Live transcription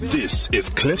This is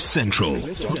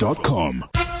CliffCentral.com.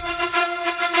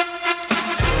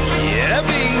 Yeah,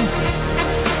 me.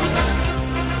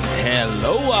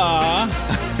 Hello.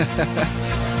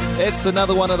 It's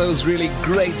another one of those really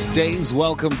great days.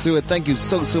 Welcome to it. Thank you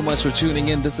so much for tuning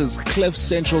in. This is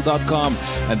CliffCentral.com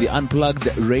and the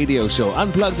Unplugged radio show.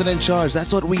 Unplugged and in charge.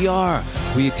 That's what we are.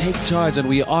 We take charge, and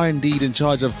we are indeed in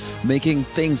charge of making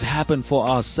things happen for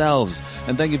ourselves.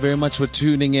 And thank you very much for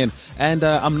tuning in. And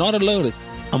I'm not alone.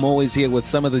 I'm always here with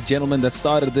some of the gentlemen that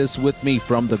started this with me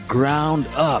from the ground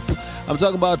up. I'm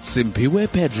talking about Simpiwe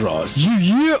Pedros.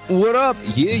 Yeah, what up?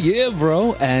 Yeah,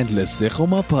 bro. And Lesego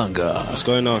Mapanga. What's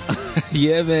going on?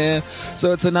 Yeah, man.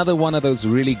 So it's another one of those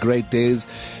really great days.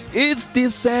 It's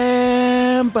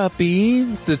December, P.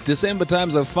 The December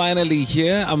times are finally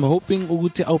here. I'm hoping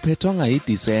Petonga hit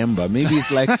December. Maybe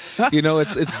it's like,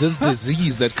 it's this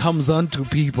disease that comes on to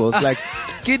people. It's like,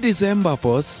 get December,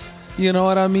 boss. You know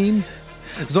what I mean?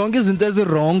 Zonke izinto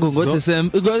ezirongo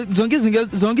ngoDecember. Zonke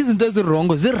izinto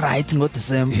ezirongo zi-right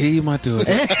ngoDecember. Hey,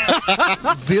 madoda.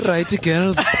 Zi-right,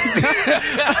 girls.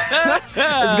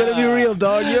 It's gonna be real,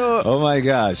 dog, yo. Oh my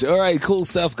gosh. All right, cool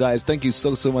stuff, guys. Thank you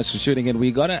so much for tuning in.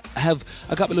 We're gonna have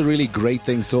a couple of really great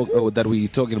things that we're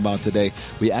talking about today.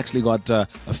 We actually got a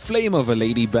flame of a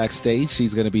lady backstage.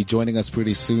 She's gonna be joining us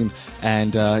pretty soon.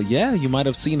 And you might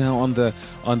have seen her on the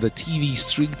TV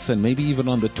streets and maybe even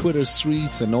on the Twitter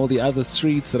streets and all the other streets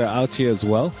that are out here as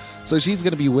well. So she's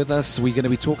going to be with us. We're going to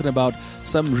be talking about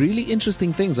some really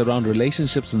interesting things around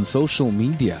relationships and social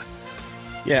media.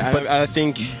 Yeah, but I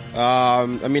think,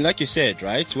 like you said,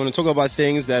 right? We want to talk about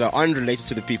things that are unrelated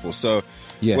to the people. So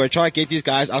we're trying to get these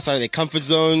guys outside of their comfort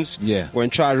zones. Yeah. We're going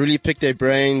to try to really pick their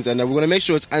brains, and we're going to make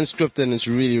sure it's unscripted and it's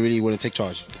really, really going to take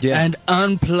charge. Yeah. And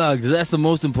unplugged. That's the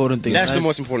most important thing. That's the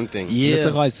most important thing. Yeah.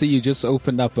 So I see you just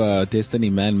opened up Destiny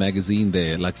Man magazine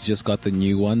there. Like, you just got the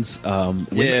new ones.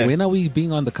 When are we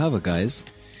being on the cover, guys?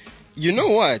 You know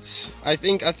what? I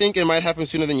think it might happen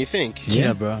sooner than you think.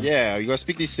 Yeah, bro. Yeah, you gotta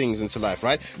speak these things into life,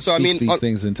 right? So Speak these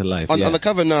things into life. On the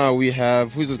cover now, we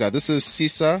have, who's this guy? This is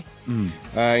Sisa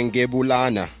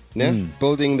Ngebulana.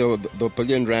 Building the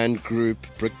Billion Rand group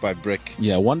brick by brick.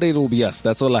 Yeah, one day it will be us.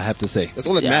 That's all I have to say. That's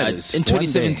all that matters. In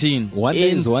 2017. One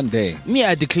day is one day. Me,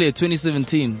 I declare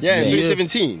 2017. Yeah, in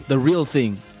 2017. The real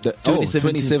thing.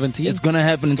 2017? It's gonna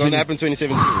happen. It's gonna happen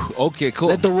 2017. Okay, cool.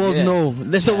 Let the world know.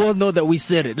 Let the world know that we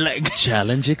said it. Like,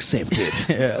 challenge accepted.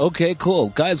 Okay, cool.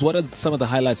 Guys, what are some of the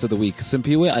highlights of the week?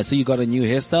 Simpiwe, I see you got a new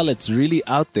hairstyle. It's really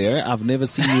out there. I've never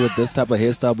seen you with this type of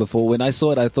hairstyle before. When I saw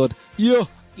it, I thought,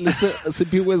 listen,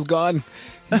 Simpiwe's gone.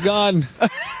 He's gone.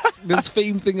 This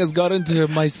fame thing has got into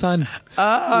my son.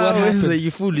 What happened?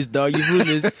 You foolish dog, you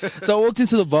foolish. So I walked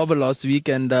into the barber last week,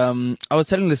 and I was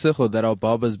telling Lesego that our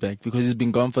barber's back because he's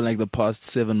been gone for like the past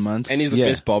 7 months. And he's the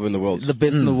best barber in the world. The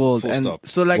best in the world. Full and stop.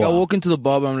 so I walk into the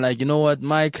barber, I'm like, you know what,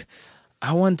 Mike?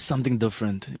 I want something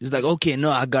different. It's like, okay, no,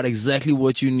 I got exactly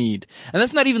what you need. And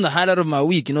that's not even the highlight of my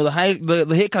week. The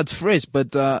haircut's fresh,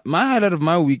 but my highlight of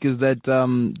my week is that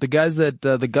the guys at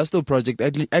the Gusto Project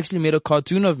actually made a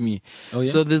cartoon of me. Oh,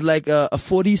 yeah? So there's like a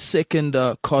 40-second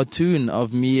cartoon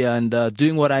of me and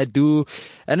doing what I do.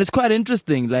 And it's quite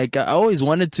interesting. Like, I always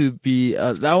wanted to be,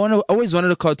 always wanted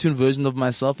a cartoon version of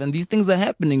myself, and these things are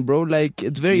happening, bro. Like,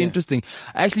 it's very interesting.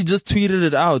 I actually just tweeted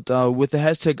it out with the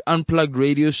hashtag Unplugged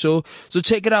Radio Show. So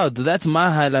check it out. That's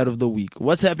my highlight of the week.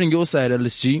 What's happening your side,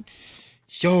 LSG?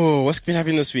 Yo, what's been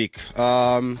happening this week?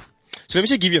 So let me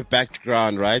just give you a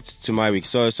background, right, to my week.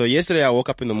 So yesterday I woke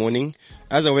up in the morning.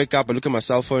 As I wake up, I look at my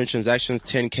cell phone transactions,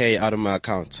 10K out of my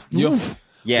account. Yo.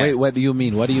 Yeah. Wait, what do you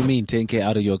mean? What do you mean 10K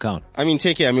out of your account? I mean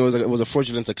 10K. I mean it was a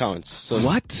fraudulent account. So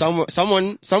what?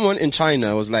 Someone in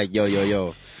China was like, yo.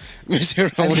 And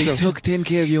they took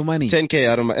 10K of your money. 10K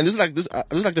out of my, and this is like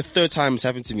the third time it's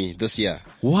happened to me this year.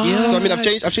 What? So I mean, I've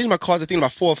changed my cards, I think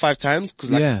about 4 or 5 times, because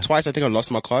twice I think I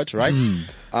lost my card, right?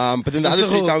 But then the other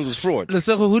 3 times was fraud.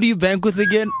 Lesego, who do you bank with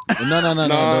again? No,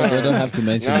 they don't have to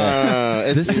mention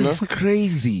that. This is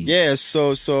crazy. Yeah,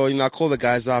 so I call the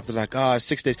guys up, they're like,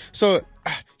 6 days. So,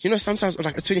 sometimes,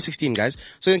 like, it's 2016, guys.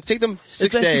 So then take them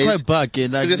 6 days. It's actually quite buck, yeah.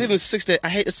 Because they take them 6 days.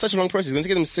 It's such a long process. It's going to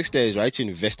take them 6 days, right, to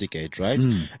investigate, right?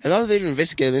 And after they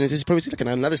investigate, then it's probably like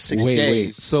another 6 days.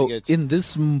 Wait. So in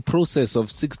this process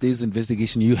of 6 days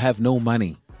investigation, you have no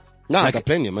money? No, I got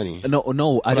plenty of money.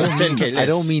 No, I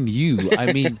don't mean you.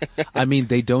 I mean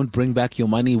they don't bring back your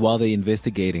money while they're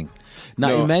investigating. Now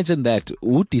No. imagine that.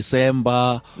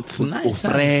 December, It's nice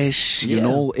time. fresh, you Yeah.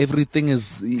 know, everything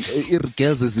is,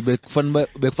 girls is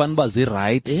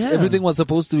right. Yeah. Everything was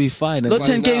supposed to be fine. And Lo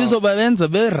 10K now.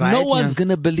 uzobabenza be right. no one's man.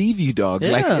 gonna believe you, dog.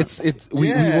 Yeah. Like we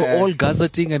were all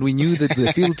gazetting and we knew that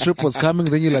the field trip was coming.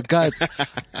 Then you're like, guys,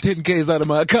 10K is out of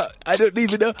my account. I don't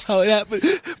even know how it happened.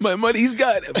 My money's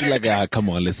gone. I'd be like, come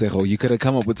on, Lesejo, you could have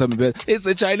come up with something better. It's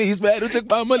a Chinese man who took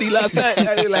my money last night.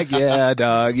 And you're like, yeah,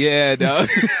 dog.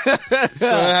 So what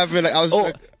happened? Like, I was, Oh,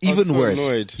 like, I was even so worse,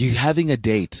 annoyed. you having a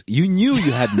date. You knew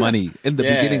you had money in the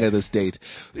Yeah. beginning of this date.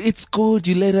 It's good.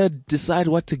 You let her decide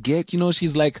what to get. You know,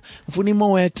 she's like, Funi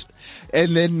Moet.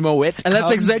 And then Moet And that's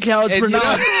comes, exactly how it's and, you know,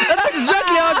 pronounced. That's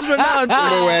exactly how it's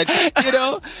pronounced. Moet. you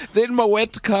know, then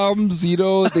Moet comes, you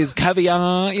know, there's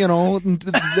caviar, you know,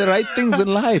 the right things in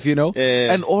life, you know.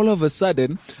 Yeah. And all of a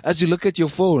sudden, as you look at your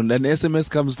phone, an SMS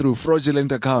comes through,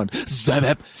 fraudulent account.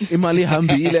 Zwabap, imali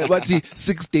hambile, wati,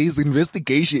 6 days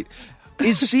investigation.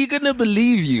 Is she gonna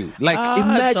believe you? Like,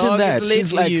 imagine dog, that. it's late She's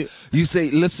for like, you. you say,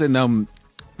 listen,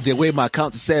 the way my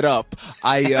account's set up,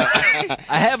 I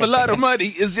I have a lot of money.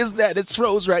 It's just that it's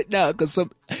froze right now because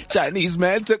some Chinese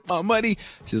man took my money.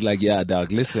 She's like, yeah,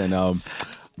 dog, listen, And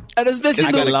especially I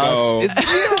in gotta the, go. it's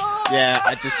Yeah,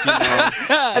 I just, you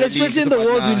know. and especially in the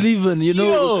world we live in, you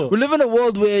know, Yo. we live in a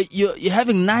world where you're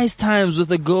having nice times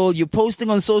with a girl, you're posting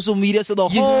on social media, so the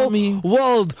You know whole what I mean?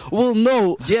 world will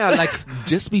know. yeah, like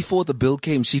just before the bill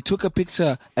came, she took a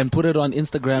picture and put it on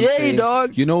Instagram. Yeah, saying,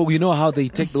 dog. You know how they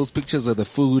take those pictures of the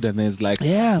food and there's like,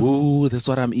 Yeah. ooh, this is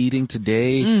what I'm eating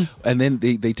today. And then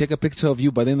they take a picture of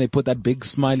you, but then they put that big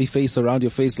smiley face around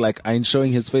your face, like I ain't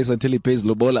showing his face until he pays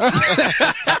lobola.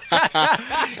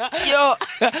 Yo,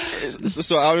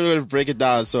 So I don't know to break it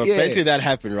down. So Yeah. basically that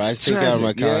happened, right? Take care of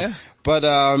my Tragic, car. yeah.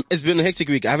 But it's been a hectic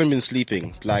week. I haven't been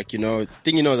sleeping. Like, you know,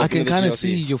 thing you know is I I've been can in the kind of GLC.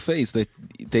 see your face that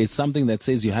there's something that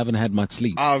says you haven't had much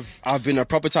sleep. I've been a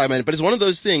proper tired man, but it's one of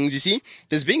those things, you see,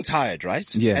 there's being tired,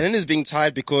 right? Yeah. And then there's being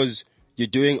tired because you're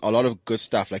doing a lot of good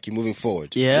stuff, like you're moving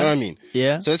forward. Yeah. You know what I mean?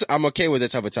 Yeah. So I'm okay with that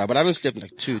type of time, but I haven't slept in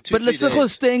like two, but 3 let's days. go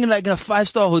staying in like in a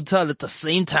 5-star hotel at the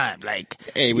same time. Like,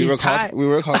 Hey, we he's work hard. tired. We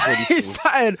work hard for these He's things.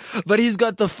 tired, but he's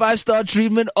got the 5-star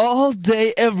treatment all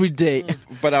day, every day.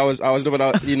 But I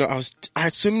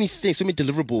had so many things, so many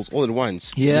deliverables all at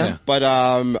once. Yeah. But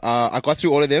I got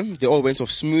through all of them. They all went off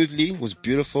smoothly. It was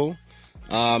beautiful.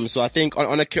 So I think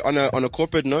on a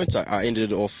corporate note, I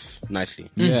ended it off nicely.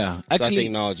 Yeah, So I actually,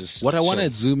 think now I'll just what I want to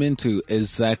chill. zoom into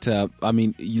is that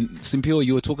Simpio,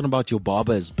 you were talking about your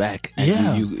barber is back, and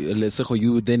Yeah.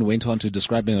 you then went on to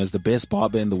describe him as the best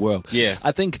barber in the world. Yeah.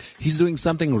 I think he's doing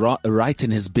something right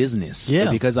in his business.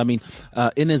 Yeah. Because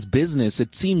in his business,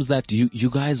 it seems that you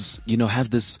guys have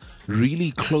this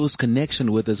really close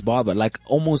connection with this barber, like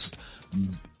almost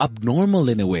abnormal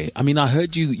in a way. I mean, I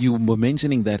heard you were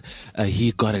mentioning that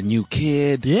he got a new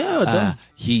kid. Yeah, uh,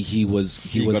 he was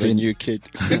He got a in new kid.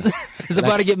 He's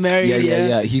about to get married.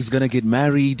 yeah. He's gonna get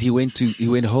married. He went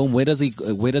home. Where does he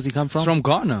come from? He's from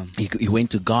Ghana. He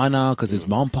went to Ghana because his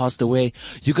mom passed away.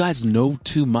 You guys know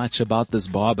too much about this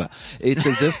barber. It's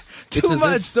as if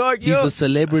Dog, he's yo. a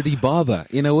celebrity barber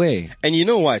in a way. And you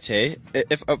know what, hey?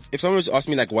 If someone was to ask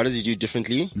me like, what does he do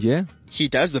differently? Yeah. He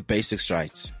does the basics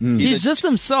right. He's just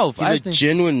himself. He's I a think.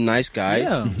 genuine nice guy.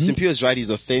 Yeah. Simpio is right. He's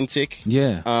authentic.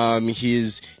 Yeah.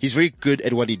 He's very good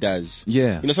at what he does.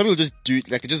 Yeah. You know, some people just do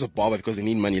like they're just a barber because they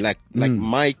need money. Like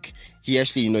Mike, he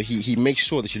actually, he makes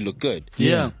sure that you look good.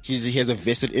 Yeah. He has a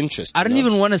vested interest. I don't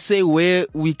even want to say where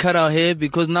we cut our hair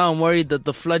because now I'm worried that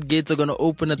the floodgates are going to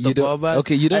open at the You don't, barber.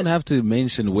 okay, you don't have to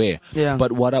mention where. Yeah.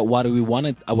 But what I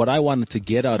wanted to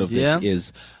get out of this Yeah.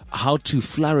 is how to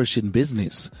flourish in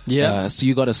business. Yeah. So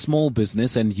you got a small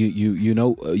business and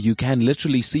you can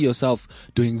literally see yourself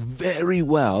doing very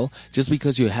well just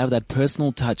because you have that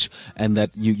personal touch and that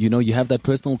you have that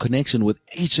personal connection with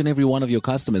each and every one of your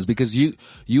customers because you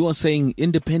are saying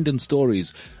independent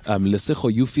stories.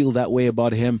 Lesejo, you feel that way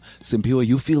about him. Simpio,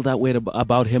 you feel that way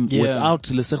about him Yeah. without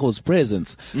Lesejo's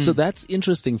presence. So that's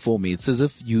interesting for me. It's as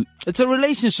if It's a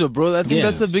relationship, bro. I think Yeah.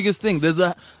 that's the biggest thing. There's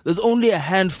only a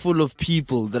handful of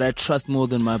people that I trust more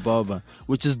than my barber,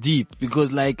 which is deep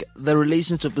because like the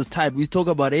relationship is tight. We talk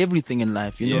about everything in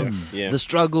life, you know, Yeah. the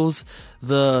struggles,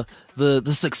 the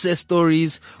success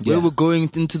stories, where Yeah. we're going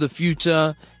into the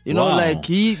future. You know, Wow. like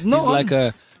he's like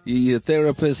a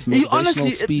therapist, He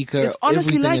motivational speaker. it's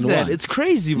honestly everything like in that. one. It's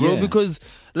crazy, bro, Yeah. because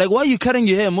like while you're cutting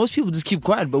your hair, most people just keep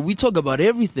quiet, but we talk about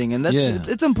everything, and that's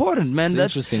it's important, man. It's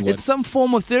interesting. It's some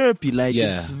form of therapy. Like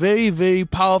it's very, very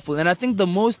powerful, and I think the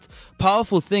most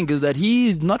powerful thing is that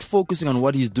he's not focusing on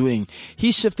what he's doing.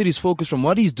 He shifted his focus from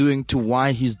what he's doing to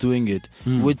why he's doing it,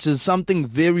 which is something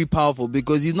very powerful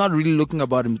because he's not really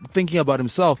thinking about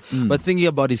himself, but thinking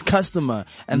about his customer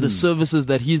and the services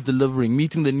that he's delivering,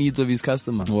 meeting the needs of his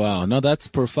customer. Wow, no, that's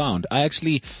profound. I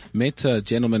actually met a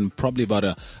gentleman probably about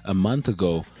a month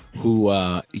ago who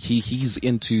he's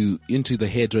into the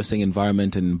hairdressing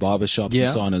environment and barbershops and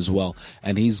so on as well,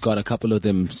 and he's got a couple of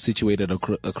them situated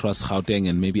across Gauteng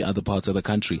and maybe other parts of the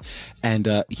country,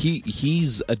 and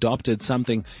he's adopted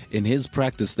something in his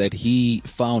practice that he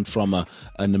found from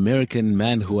an American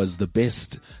man who was the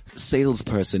best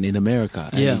salesperson in America,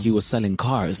 and he was selling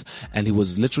cars, and he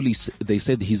was literally, they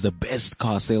said he's the best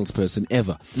car salesperson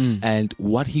ever. And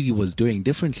what he was doing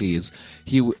differently is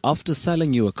after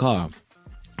selling you a car,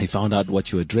 he found out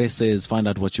what your address is, find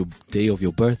out what your day of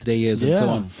your birthday is, and so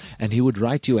on. And he would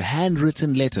write you a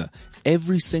handwritten letter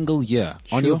every single year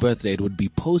on your birthday. It would be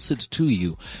posted to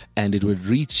you, and it would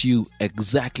reach you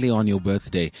exactly on your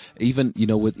birthday. Even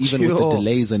with the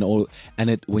delays and all.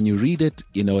 And when you read it,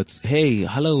 it's, hey,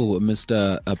 hello,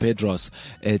 Mr. Pedros.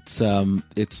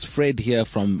 It's Fred here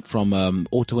from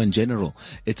Auto and General.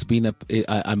 It's been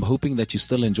I'm hoping that you're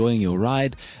still enjoying your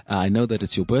ride. I know that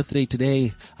it's your birthday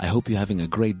today. I hope you're having a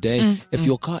great day. If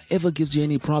your car ever gives you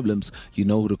any problems, you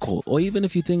know who to call. Or even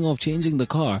if you think of changing the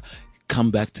car, come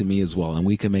back to me as well, and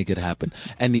we can make it happen.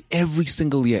 And every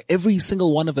single year, every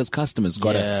single one of his customers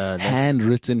got a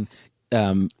handwritten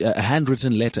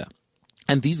letter.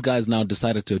 And these guys now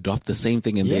decided to adopt the same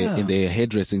thing in their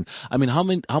hairdressing. I mean, how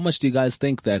much do you guys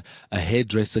think that a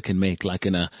hairdresser can make, like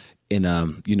in a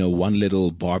one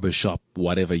little barber shop,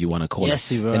 whatever you want to call it,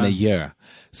 in a year?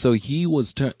 So he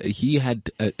had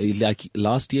like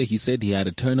last year, he said he had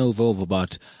a turnover of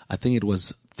about, I think it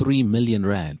was 3 million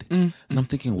rand. And I'm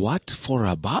thinking, what, for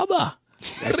a barber?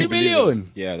 3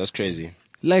 million? Yeah, that's crazy.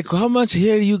 Like, how much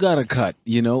hair you gotta cut,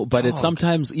 But it's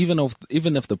sometimes, even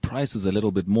if the price is a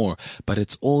little bit more, but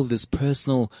it's all this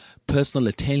personal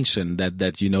attention that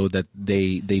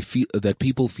they feel, that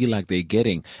people feel like they're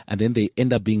getting, and then they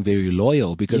end up being very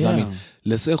loyal. Because I mean,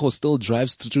 Lesego still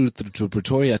drives to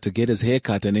Pretoria to get his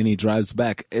haircut, and then he drives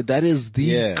back. That is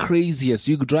the craziest.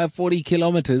 You could drive 40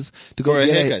 kilometers to go for get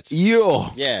a haircut.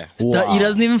 Wow. He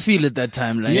doesn't even feel it that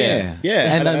time. Like,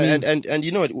 And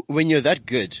you know what? When you're that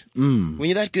good,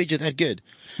 you're that good.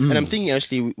 And I'm thinking,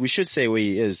 actually, we should say where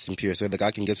he is in Pierre so the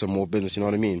guy can get some more business, you know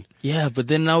what I mean? Yeah, but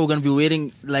then now we're going to be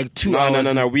waiting like 2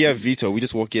 hours. No. We have veto. We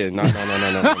just walk in. No.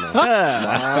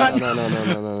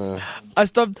 I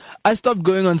stopped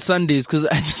going on Sundays because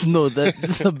I just know that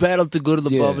it's a battle to go to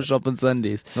the barbershop on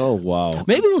Sundays. Oh, wow.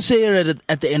 Maybe we'll share it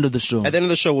at the end of the show. At the end of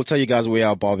the show, we'll tell you guys where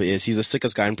our barber is. He's the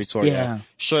sickest guy in Pretoria. Yeah.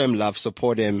 Show him love,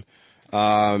 support him.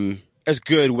 It's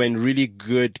good when really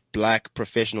good black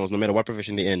professionals, no matter what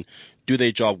profession they're in, do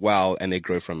their job well and they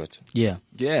grow from it. Yeah.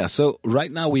 Yeah. So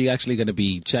right now we're actually going to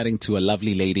be chatting to a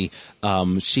lovely lady.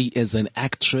 She is an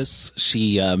actress.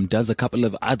 She does a couple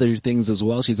of other things as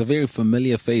well. She's a very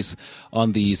familiar face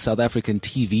on the South African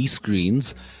TV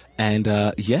screens. And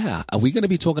we're going to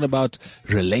be talking about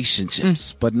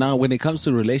relationships. But now when it comes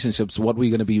to relationships, what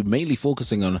we're going to be mainly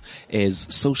focusing on is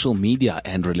social media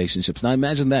and relationships. Now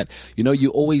imagine that, you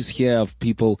always hear of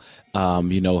people,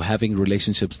 having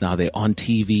relationships now. They're on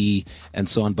TV and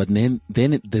so on. But then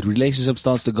the relationship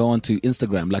starts to go onto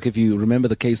Instagram. Like if you remember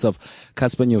the case of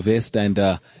Casper Nyovest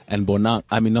and Bonang.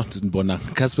 I mean, not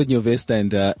Bonang. Casper Nyovest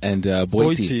and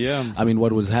Boiti. Yeah. I mean,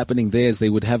 what was happening there is they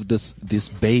would have this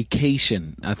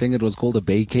vacation. I think it was called a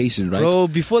vacation, right? Bro,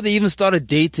 before they even started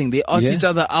dating, they asked each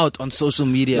other out on social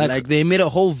media. Like they made a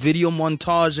whole video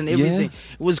montage and everything.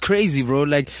 It was crazy, bro.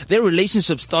 Like their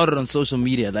relationship started on social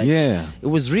media. Like it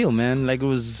was real, man. Like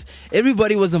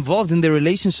everybody was involved in their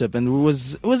relationship, and it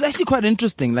was actually quite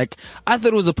interesting. Like I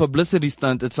thought it was a publicity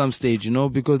stunt at some stage,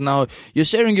 because now you're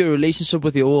sharing your relationship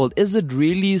with your world. Is it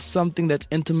really something that's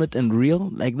intimate and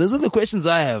real? Like those are the questions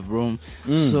I have, bro.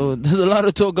 So there's a lot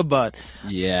to talk about.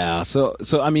 Yeah. So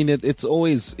I mean, it's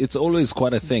always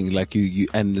quite a thing. Like you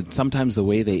and sometimes the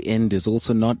way they end is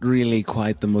also not really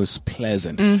quite the most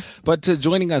pleasant. But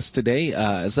joining us today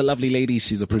is a lovely lady.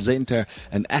 She's a presenter,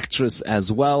 an actress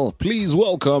as well. Please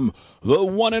welcome the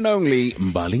one and only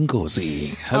Mbalingosi.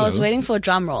 Hello. I was waiting for a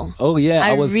drum roll. Oh yeah,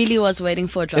 I really was waiting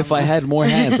for a drum roll. If I had more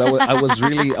hands, I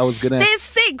was gonna. There's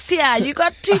 6 here. You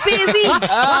got 2 pairs each.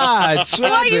 Tragic. Why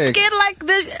are you scared like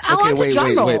this? I want a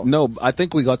drum roll. Wait. No, I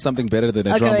think we got something better than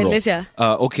a drum roll. Let's hear.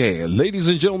 Okay, ladies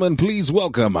and gentlemen, please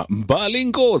welcome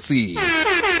Mbalingosi.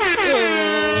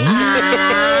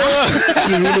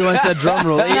 She really wants that drum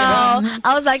roll. No,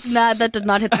 I was like, nah, that did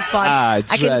not hit the spot. I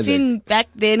can tragic. see back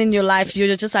then in your life,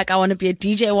 you're just like, I want to be a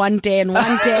DJ one day, and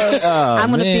one day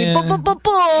I'm going to be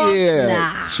bo-bo-bo-bo. Yeah.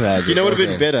 Nah. Tragic. You know what would have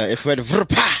Okay. been better if we had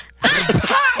vrpa.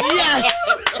 Yes.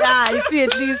 You see,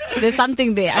 at least there's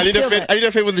something there. I need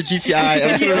a friend with the GTI. I'm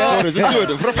just gonna record it. Just do it.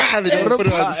 Vrpa, and then put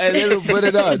it on. And then we'll put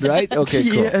it on, right? Okay,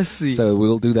 cool. Yes, see. So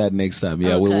we'll do that next time.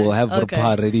 Yeah, Okay, we'll have okay.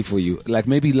 Vrpa ready for you. Like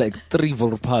maybe like 3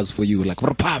 Vrpas for you. Like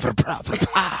Vrpa, Vrpa,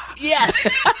 Vrpa. Yes.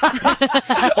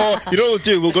 Or you know what we'll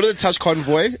do? We'll go to the Touch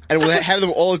Convoy and we'll have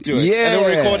them all do it. Yeah. And then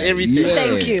we'll record everything. Yeah.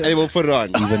 Thank you. And then we'll put it on.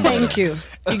 Even Thank you.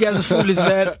 You guys are foolish,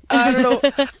 man. I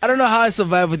don't know how I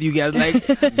survive with you guys. Like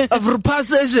a Vrpa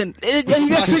session. And you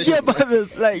guys forget about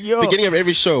this. Like, yo. Beginning of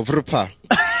every show, vrpa.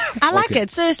 I like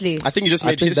it, seriously. I think you just I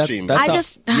made think his that- stream.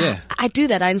 that's I do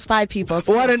that. I inspire people. It's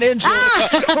What an intro.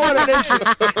 What an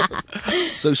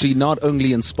intro. So she not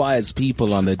only inspires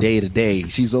people on the day to day,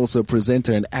 she's also a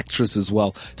presenter and actress as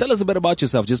well. Tell us a bit about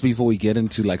yourself just before we get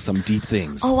into like some deep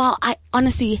things. Oh wow, I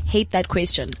honestly hate that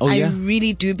question. Oh, yeah? I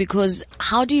really do, because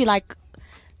how do you like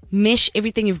mesh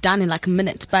everything you've done in like a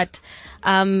minute? But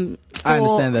I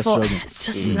understand that struggle. It's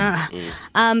just,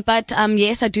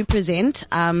 yes, I do present.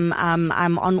 I'm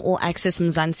on All Access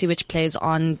Mzansi, which plays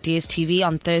on DSTV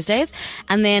on Thursdays,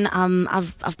 and then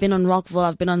I've been on Rockville,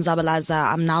 I've been on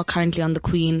Zabalaza, I'm now currently on The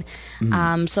Queen.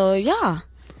 So yeah,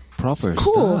 Proper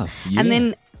cool. stuff. Yeah. And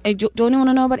then don't you want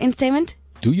to know about entertainment?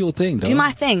 do your thing. Do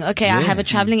my thing. Okay, I Yeah. have a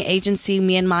traveling agency.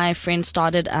 Me and my friend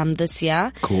started this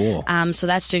year. Cool. So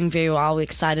that's doing very well. We're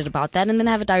excited about that. And then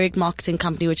I have a direct marketing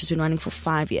company which has been running for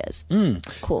 5 years.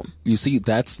 Cool. You see,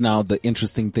 that's now the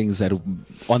interesting things that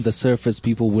on the surface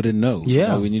people wouldn't know. Yeah. You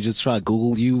know, when you just try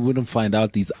Google, you wouldn't find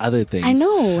out these other things. I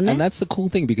know, ne? And that's the cool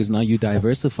thing, because now you're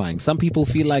diversifying. Some people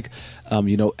feel like,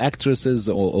 actresses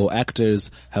or actors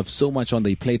have so much on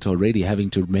their plate already, having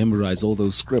to memorize all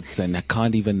those scripts, and I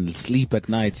can't even sleep at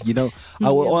night. You know, I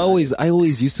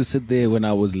always used to sit there when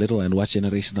I was little and watch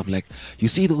Generations. I'm like, you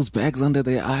see those bags under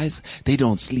their eyes? They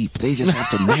don't sleep. They just have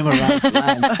to memorize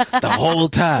lines the whole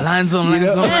time. Lines on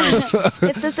lines on lines.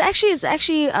 It's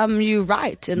actually you're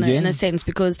right in a sense,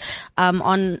 because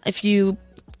if you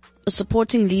a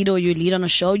supporting lead or you lead on a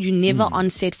show, you're never on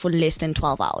set for less than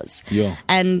 12 hours. Yeah.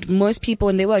 And most people,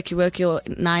 when they work, you work your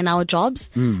 9-hour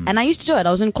jobs. And I used to do it.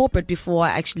 I was in corporate before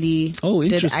I actually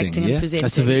did interesting, acting yeah. and presenting.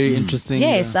 That's a very interesting.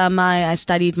 Yes, I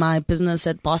studied my business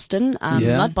at Boston,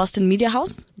 not Boston Media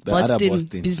House, The other Boston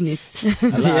Boston. Business.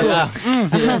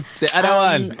 The other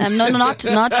one. I'm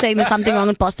not saying there's something wrong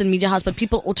with Boston Media House, but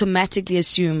people automatically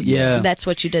assume that's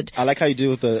what you did. I like how you do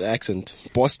with the accent.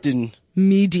 Boston.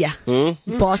 Media.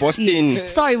 Boston.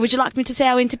 Sorry, would you like me to say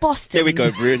I went to Boston? There we go,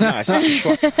 very nice.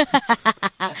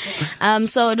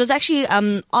 So it was actually,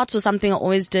 arts was something I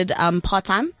always did,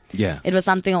 part-time. Yeah. It was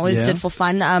something I always did for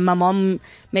fun. My mom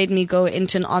made me go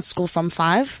into an art school from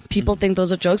 5. People think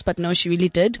those are jokes, but no, she really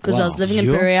did, because I was living in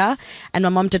Perea and my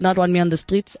mom did not want me on the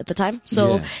streets at the time.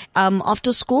 So,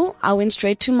 after school, I went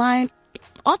straight to my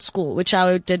art school, which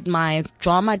I did my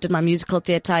drama, I did my musical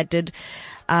theater, I did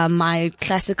my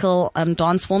classical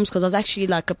dance forms, because I was actually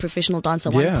like a professional dancer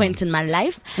at one point in my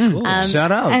life.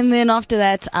 Shout out. And then after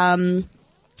that,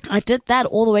 I did that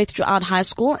all the way throughout high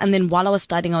school, and then while I was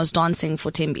studying, I was dancing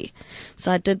for Tembi.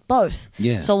 So I did both.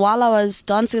 Yeah. So while I was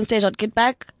dancing on stage, I'd get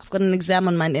back, I've got an exam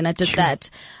on Monday, and I did that.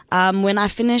 When I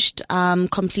finished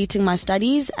completing my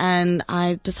studies, and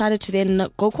I decided to then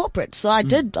go corporate. So I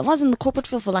did. I was in the corporate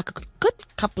field for like a good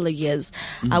couple of years.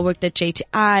 I worked at JTI.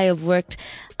 I've worked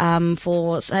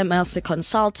for MLC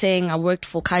Consulting. I worked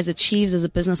for Kaiser Chiefs as a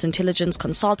business intelligence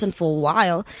consultant for a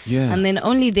while. Yeah. And then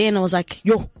only then I was like,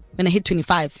 yo, when I hit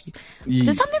 25,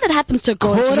 there's something that happens to a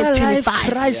girl when she hits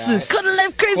 25. Crisis. Quarter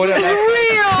life crisis Quarter is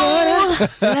life-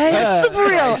 real. It's super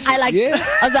real.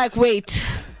 I was like, wait.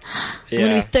 I'm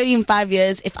going to be 30 in 5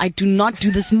 years. If I do not do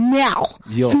this now,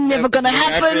 it's never going to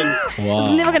happen. Wow.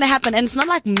 It's never going to happen. And it's not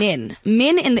like men.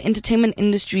 Men in the entertainment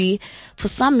industry, for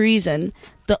some reason,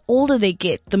 the older they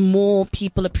get, the more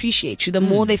people appreciate you. The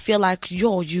more they feel like,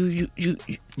 yo, you've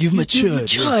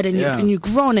matured. And you've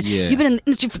grown. And Yeah. you've been in the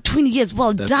industry for 20 years.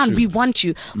 Well done. true. We want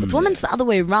you. With women, it's the other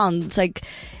way around. It's like,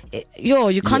 yo,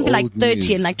 you can't be like old 30 news.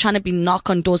 and like trying to be knock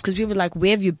on doors, because people are like,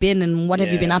 where have you been and what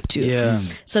have you been up to? Yeah.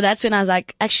 So that's when I was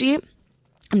like, actually,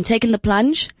 I'm taking the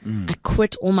plunge. I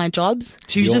quit all my jobs.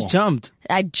 She just jumped.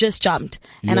 I just jumped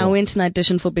and I went and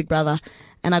auditioned for Big Brother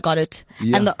and I got it.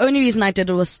 Yeah. And the only reason I did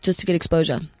it was just to get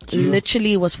exposure.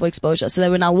 literally was for exposure. So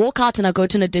that when I walk out and I go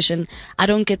to an audition, I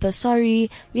don't get the sorry,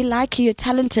 we like you, you're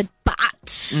talented, but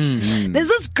there's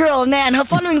this girl, man, her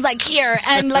following's like here,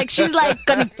 and like she's like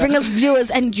gonna bring us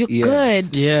viewers, and you're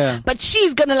good. Yeah. But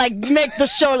she's gonna like make the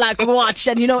show like watched,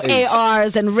 and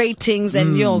ARs and ratings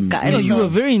and guys. No, you were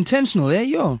very intentional,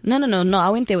 yo. No. I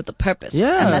went there with a purpose.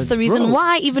 Yeah, and that's the reason bro,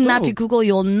 why even now if dope. you Google,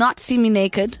 you'll not see me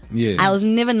naked. Yeah. I was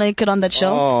never naked on that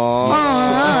show.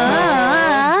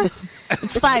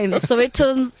 It's fine. So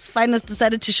Soweto Finest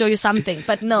decided to show you something,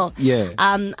 but no. Yeah.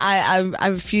 I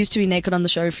refused to be naked on the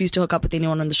show. I refused to hook up with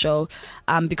anyone on the show,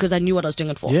 because I knew what I was doing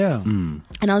it for. Yeah. And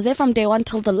I was there from day one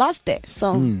till the last day.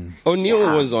 So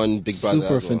O'Neal was on Big Brother.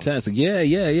 Super as well. fantastic. Yeah.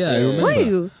 I remember. were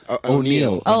you?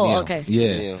 O'Neal. Oh, O'Neal. okay.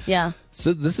 Yeah. Yeah.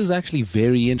 So this is actually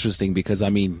very interesting because, I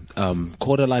mean,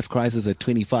 quarter life crisis at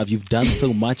 25, you've done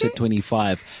so much at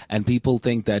 25, and people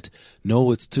think that,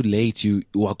 no, it's too late. You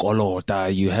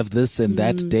have this and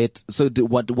that debt. So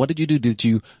what did you do? Did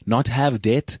you not have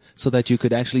debt so that you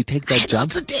could actually take that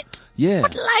jump? Lots of debt. Yeah.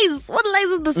 What lies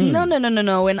is this?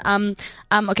 No. When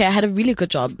okay, I had a really good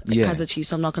job at Yeah. Kaizer Chiefs,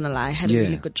 so I'm not gonna lie. I had a Yeah.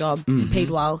 really good job. It's paid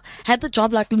well. Had the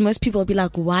job like most people would be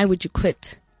like, why would you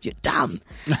quit? You're dumb.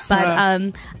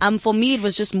 But for me it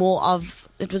was just more of,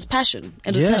 it was passion.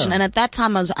 It was Yeah. passion. And at that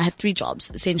time I had 3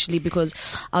 jobs essentially, because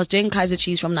I was doing Kaizer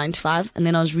Chiefs from 9 to 5, and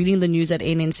then I was reading the news at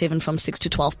ANN7 from 6 to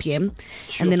 12 p.m.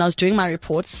 And then I was doing my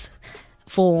reports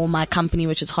for my company,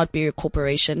 which is Hotberry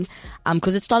Corporation,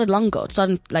 because it started long ago. It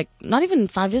started like not even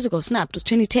 5 years ago. Snap, it was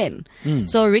 2010.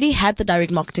 So I already had the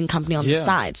direct marketing company on the Yeah.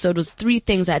 side. So it was 3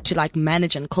 things I had to like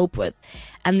manage and cope with.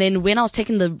 And then when I was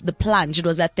taking the plunge, it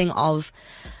was that thing of,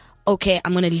 okay,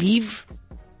 I'm gonna leave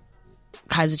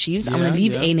Kaizer Chiefs. I'm gonna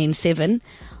leave ANN7.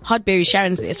 Hotberry,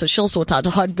 Sharon's there, so she'll sort out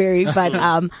Hotberry.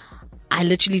 But I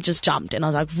literally just jumped and I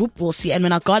was like, whoop, we'll see. And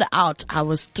when I got out, I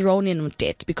was thrown in with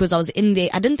debt because I was in there.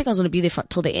 I didn't think I was going to be there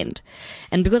till the end.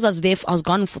 And because I was there, I was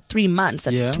gone for 3 months.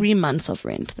 That's 3 months of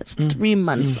rent. That's 3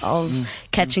 months of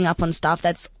catching up on stuff.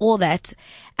 That's all that.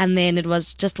 And then it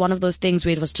was just one of those things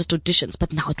where it was just auditions,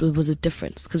 but now it was a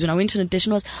difference. Because when I went to an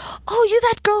audition, it was, oh, you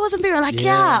that girl was on Beer. I'm like,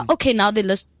 yeah. Okay, now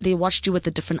they watched you with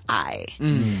a different eye.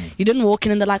 You didn't walk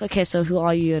in and they're like, okay, so who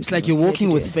are you? And It's like you're walking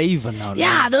with favor now.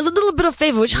 Yeah, there was a little bit of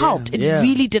favor, which helped. It Yeah.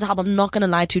 really did help. I'm not going to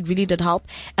lie to you. It really did help.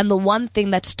 And the one thing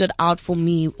that stood out for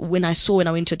me when I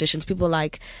went to auditions, people were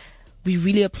like, we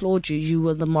really applaud you. You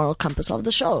were the moral compass of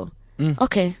the show.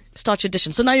 Okay, start your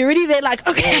audition. So now you're already there like,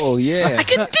 okay, Oh, yeah. I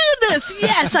can do this.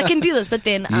 Yes, I can do this. But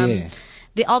then, Yeah.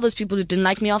 there are those people who didn't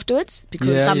like me afterwards because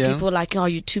Yeah, some yeah. people are like, oh,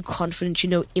 you're too confident.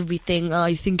 You know everything. Oh,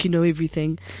 you think you know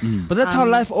everything. But that's how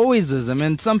life always is. I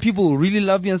mean, some people really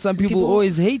love you and some people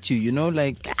always hate you,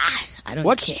 like. I don't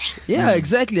What? care. Yeah,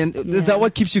 exactly. And is that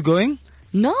what keeps you going?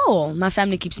 No, my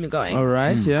family keeps me going. All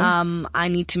right, yeah. I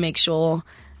need to make sure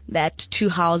that 2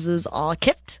 houses are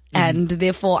kept, and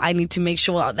therefore I need to make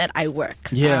sure that I work.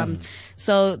 Yeah.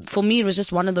 So for me, it was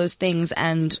just one of those things,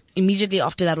 and immediately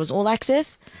after that was All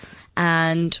Access,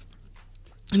 and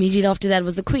immediately after that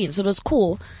was The Queen. So it was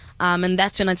cool. And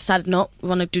that's when I decided, no, we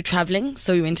want to do traveling.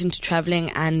 So we went into traveling,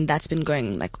 and that's been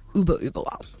going like uber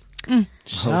well.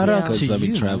 Shout out to Because I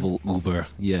mean, you. travel, Uber.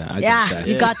 Yeah, I get Yeah, that.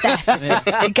 you got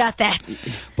that. You got that.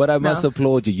 But I must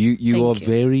applaud you. You Thank are you.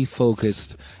 very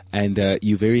focused and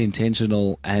you're very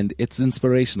intentional, and it's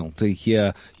inspirational to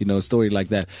hear, a story like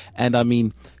that. And I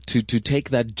mean, to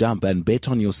take that jump and bet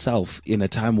on yourself in a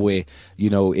time where,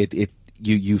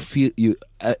 you feel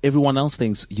everyone else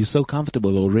thinks you're so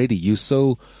comfortable already. You're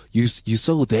so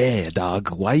there, dog.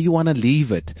 Why you want to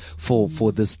leave it for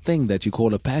this thing that you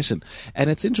call a passion? And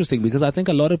it's interesting because I think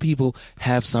a lot of people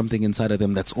have something inside of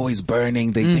them that's always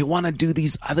burning. They want to do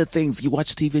these other things. You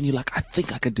watch TV and you're like, I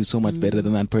think I could do so much better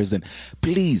than that person.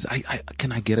 Please,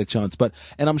 can I get a chance?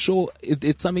 And I'm sure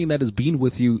it's something that has been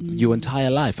with you your entire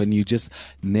life, and you just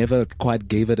never quite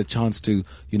gave it a chance to,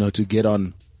 to get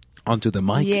onto the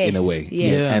mic in a way.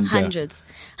 Yes, Yeah. And, hundreds.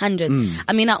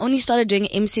 I mean, I only started doing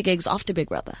MC gigs after Big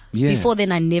Brother. Yeah. Before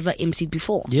then, I never MC'd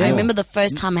before. Yeah. I remember the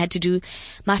first time I had to do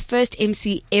my first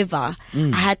MC ever.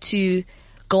 I had to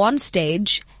go on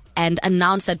stage and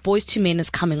announce that Boyz II Men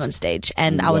is coming on stage.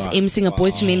 And I was MCing a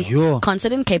Boyz II Men Yo.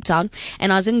 concert in Cape Town.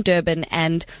 And I was in Durban,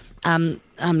 and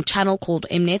channel called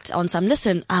Mnet on some,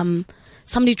 listen,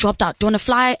 somebody dropped out. Do you want to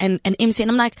fly and MC? And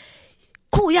I'm like,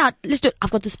 cool, yeah, let's do it. I've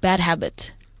got this bad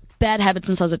habit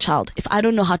since I was a child. If I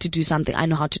don't know how to do something, I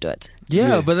know how to do it.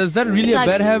 Yeah, but is that really It's a like-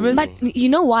 bad habit? But you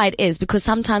know why it is? Because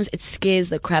sometimes it scares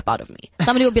the crap out of me.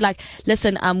 Somebody will be like,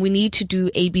 listen, we need to do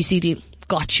ABCD.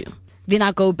 Got you. then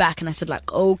I go back and I said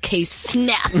like, okay,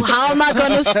 snap. How am I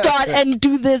going to start and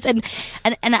do this? And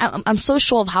I'm so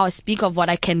sure of how I speak of what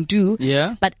I can do.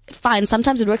 Yeah. But fine.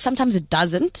 Sometimes it works. Sometimes it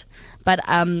doesn't. But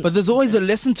there's always a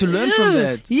lesson to learn from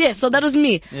that. Yeah. So that was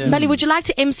me. Yeah. Mali, would you like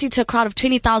to MC to a crowd of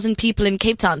 20,000 people in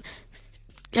Cape Town?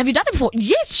 Have you done it before?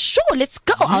 Yes, sure, let's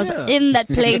go. I was in that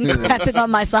plane crapping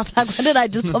on myself. Like, what did I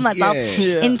just put myself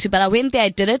into? But I went there, I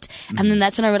did it. And then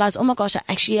that's when I realized, oh my gosh,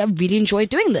 I really enjoy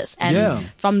doing this.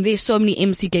 And from there, so many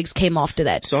MC gigs came after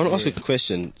that. So I want to ask you a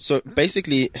question. So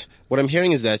basically, what I'm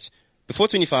hearing is that before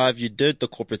 25, you did the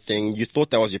corporate thing. You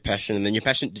thought that was your passion, and then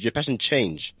did your passion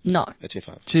change? No. At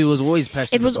 25? She was always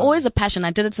passionate. It was always a passion.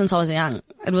 I did it since I was young.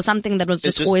 It was something that was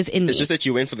just always in me. It's just that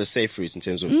you went for the safe route in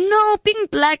terms of... No, being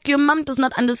black, your mom does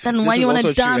not understand why you want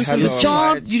to dance in the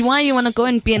job, why you want to go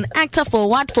and be an actor, for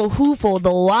what, for who, for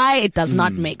the why. It does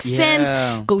not make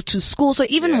sense. Go to school. So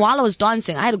even while I was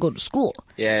dancing, I had to go to school.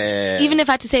 Even if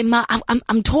I had to say, Ma,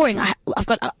 I'm touring. I've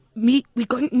got me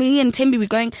and Tembi, we're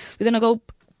going to go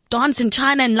dance in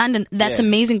China and London. That's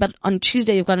amazing. But on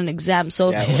Tuesday, you've got an exam.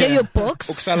 So get your books.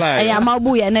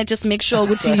 And just make sure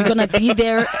you're going to be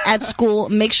there at school.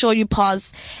 Make sure you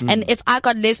pass. And if I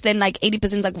got less than like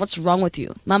 80%, like, what's wrong with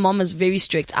you? My mom is very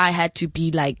strict. I had to be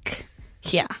like,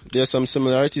 here. There's some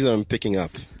similarities that I'm picking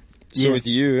up. So with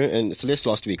you and Celeste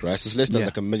last week, right? So Celeste does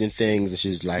like a million things, and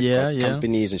she's like got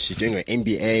companies, and she's doing her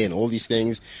MBA and all these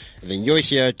things. And then you're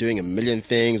here doing a million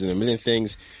things. And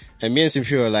me and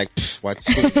Simpiwe are like, what's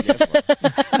good?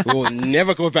 We will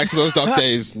never go back to those dark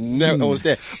days. Never, I was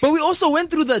there. But we also went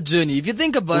through that journey. If you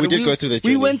think about it, we did go through the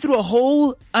journey. We went through a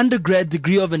whole undergrad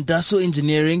degree of industrial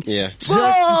engineering. Yeah.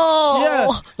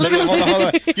 Whoa! Hold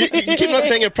on. You keep not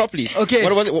saying it properly. Okay.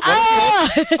 What was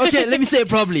it? Okay, let me say it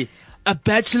properly. A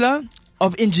Bachelor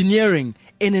of Engineering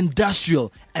in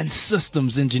Industrial and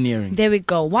Systems Engineering. There we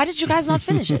go. Why did you guys not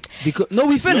finish it? Because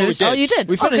we finished. Oh, you did?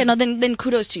 We finished. Okay, no, then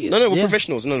kudos to you. No, we're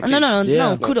professionals. No,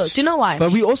 kudos. Do you know why?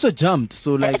 But we also jumped.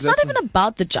 So like, it's not even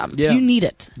about the jump. Yeah. You need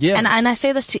it. Yeah. And I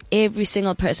say this to every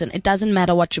single person. It doesn't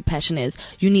matter what your passion is.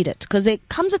 You need it. Because there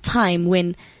comes a time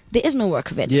when there is no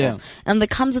work available. Yeah. And there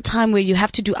comes a time where you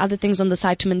have to do other things on the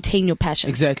side to maintain your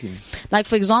passion. Exactly. Like,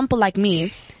 for example, like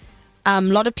me, a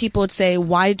lot of people would say,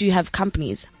 why do you have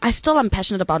companies? I still am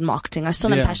passionate about marketing. I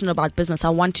still am passionate about business. I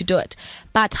want to do it.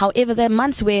 But however, there are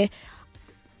months where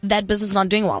that business is not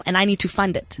doing well and I need to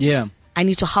fund it. Yeah. I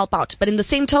need to help out. But in the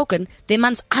same token, there are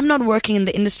months I'm not working in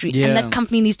the industry and that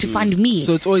company needs to fund me.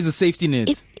 So it's always a safety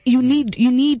net. You need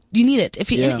it.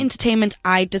 If you're in entertainment,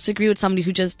 I disagree with somebody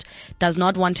who just does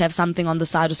not want to have something on the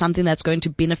side or something that's going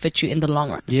to benefit you in the long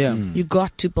run. Yeah. You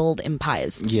got to build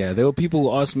empires. Yeah, there were people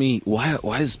who asked me, why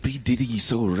is P. Diddy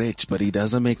so rich, but he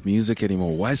doesn't make music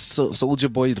anymore? Why is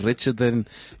Soulja Boy richer than,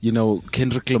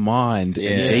 Kendrick Lamar and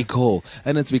J. Cole?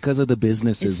 And it's because of the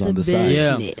businesses on the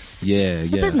side. Business. Yeah. It's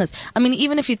the business. I mean,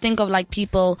 even if you think of like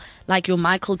people like your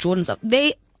Michael Jordans,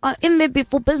 they are in there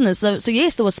before business. So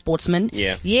yes, there were sportsmen.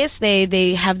 Yeah. Yes,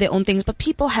 they have their own things, but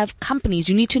people have companies.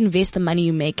 You need to invest the money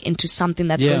you make into something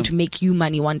that's going to make you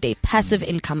money one day. Passive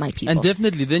income, my people. And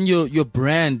definitely then your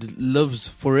brand lives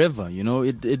forever,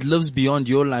 it lives beyond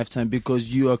your lifetime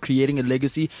because you are creating a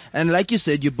legacy. And like you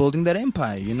said, you're building that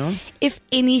empire, If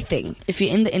anything, if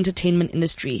you're in the entertainment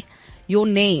industry, your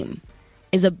name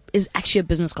is actually a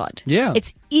business card. Yeah.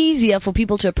 It's easier for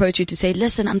people to approach you to say,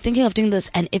 listen, I'm thinking of doing this.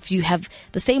 And if you have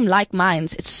the same like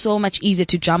minds, it's so much easier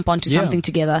to jump onto something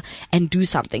together and do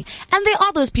something. And there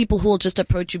are those people who will just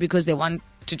approach you because they want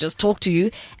to just talk to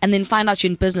you and then find out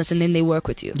you're in business and then they work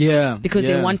with you. Yeah. Because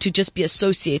they want to just be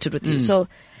associated with you. So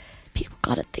people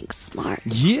gotta think smart.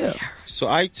 Yeah. So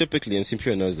I typically, and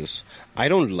Simpiwe knows this, I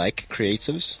don't like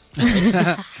creatives.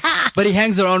 But he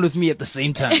hangs around with me at the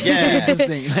same time. Yeah.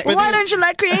 Why don't you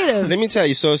like creatives? Let me tell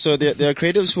you. So there are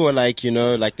creatives who are like,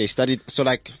 like they studied. So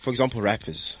like, for example,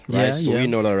 rappers, right? Yeah, so we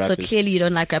know a lot of So rappers. clearly you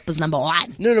don't like rappers, number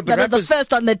one. No, but that rappers. was the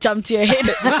first one that jumped to your head.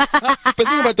 But the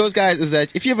thing about those guys is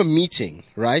that if you have a meeting,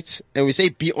 right, and we say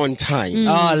be on time.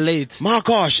 Late. My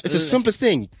gosh, it's the simplest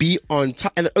thing. Be on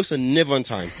time. And the oaks are never on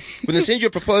time. When they send you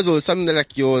a proposal, it's something that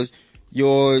like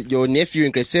your nephew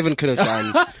in grade 7 could have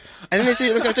done. And then they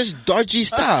say like just dodgy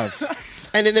stuff.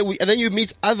 And then you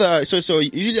meet other, so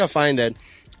usually I find that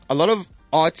a lot of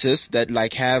artists that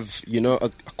like have,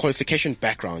 a qualification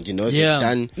background, they've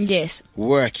done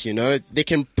work, they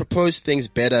can propose things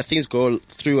better, things go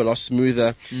through a lot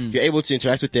smoother, you're able to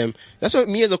interact with them. That's what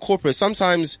me as a corporate,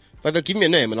 sometimes Like, they'll give me a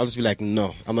name and I'll just be like,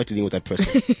 no, I'm not dealing with that person.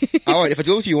 If I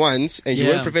deal with you once and you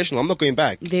weren't professional, I'm not going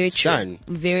back. Very it's true. done.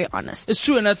 Very honest. It's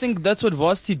true, and I think that's what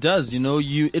Varsity does. You know,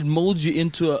 it molds you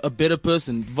into a better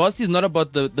person. Varsity is not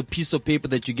about the piece of paper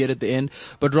that you get at the end,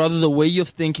 but rather the way of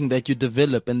thinking that you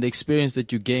develop and the experience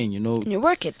that you gain. You know, Your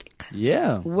work ethic.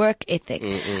 yeah. Work ethic.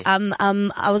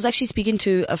 I was actually speaking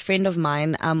to a friend of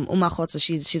mine, Uma Khotso.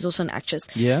 She's also an actress.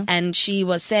 Yeah. And she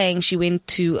was saying she went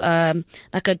to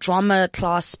like a drama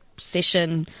class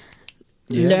session,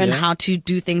 learn how to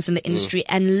do things in the industry,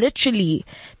 and literally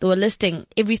they were listing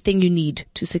everything you need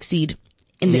to succeed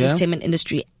in the entertainment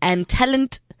industry, and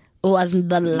talent was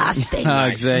the last thing.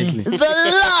 Exactly. The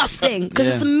last thing, because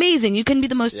it's amazing. You can be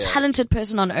the most talented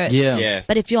person on earth. Yeah.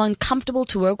 But if you're uncomfortable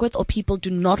to work with, or people do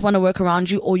not want to work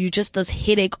around you, or you're just this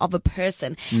headache of a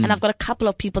person, and I've got a couple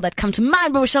of people that come to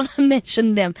mind, but we shall not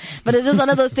mention them. But it's just one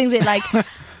of those things that, like,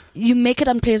 you make it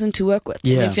unpleasant to work with.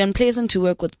 Yeah. And if you're unpleasant to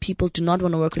work with, people do not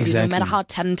want to work with you, no matter how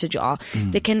talented you are.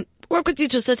 They can work with you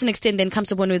to a certain extent, then comes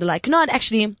to a point where they're like, you know what,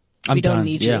 actually, we don't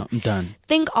need you. Yeah, I'm done.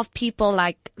 Think of people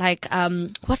like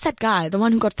what's that guy? The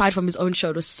one who got fired from his own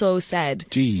show. It was so sad.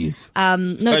 Jeez.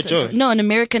 No, an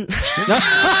American.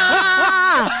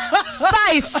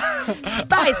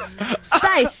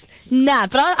 Spice. Nah,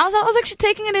 but I was actually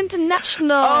taking it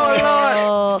international.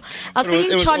 I was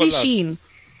thinking Charlie Sheen.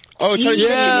 Oh, Charlie Sheen.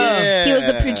 Yeah. He was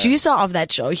the producer of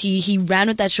that show. He ran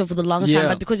with that show for the longest time,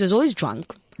 but because he was always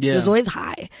drunk, he was always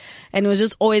high, and he was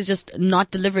just always just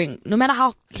not delivering. No matter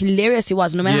how hilarious he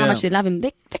was, no matter how much they love him,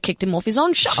 they kicked him off his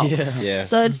own show. Yeah.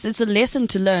 So it's a lesson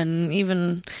to learn.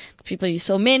 Even the people you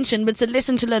so mentioned, but it's a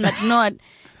lesson to learn that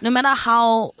no matter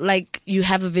how, like, you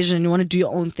have a vision and you want to do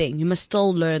your own thing, you must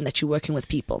still learn that you're working with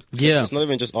people. Yeah. It's not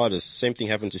even just artists. Same thing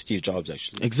happened to Steve Jobs,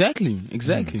 actually. Exactly.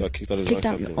 Got kicked out of his own Kicked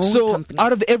out your company. own So, company.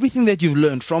 out of everything that you've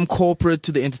learned, from corporate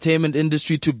to the entertainment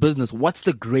industry to business, what's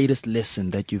the greatest lesson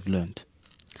that you've learned?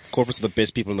 Corporates are the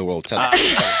best people in the world. Tell them.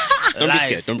 Don't be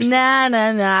scared. Don't be scared.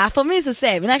 Nah. For me, it's the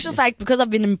same. In actual fact, because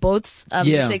I've been in both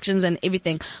sections and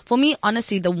everything, for me,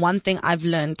 honestly, the one thing I've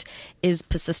learned is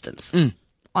persistence.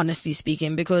 Honestly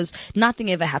speaking, because nothing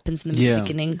ever happens in the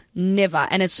beginning. Never.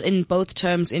 And it's in both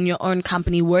terms, in your own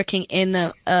company, working in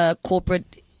a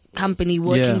corporate company,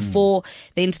 working for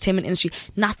the entertainment industry.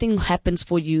 Nothing happens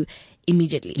for you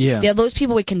immediately. There are those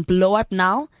people who can blow up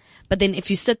now, but then if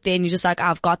you sit there and you're just like,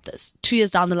 I've got this. 2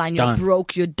 years down the line, you're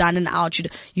broke, you're done and out.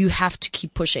 You have to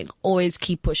keep pushing. Always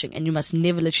keep pushing. And you must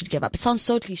never literally give up. It sounds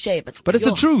so cliche, but it's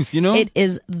the truth, you know? It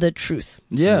is the truth.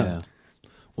 Yeah.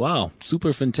 Wow,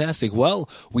 super fantastic. Well,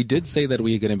 we did say that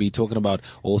we're going to be talking about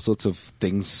all sorts of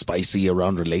things spicy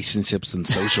around relationships and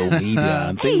social media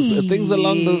and things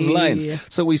along those lines.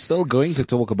 So we're still going to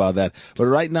talk about that. But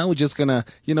right now we're just going to,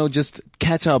 just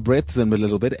catch our breaths in a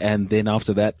little bit. And then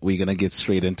after that, we're going to get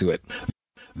straight into it.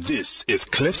 This is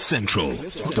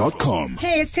CliffCentral.com.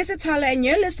 Hey, it's Tessa Tyler, and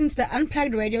you're listening to the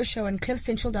Unplugged Radio Show on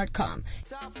CliffCentral.com.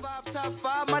 Top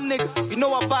five, my nigga. You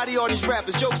know I body all these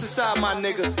rappers, jokes aside, my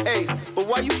nigga. Hey, but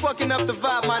why you fucking up the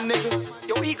vibe, my nigga?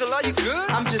 Yo, Eagle, are you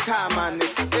good? I'm just high, my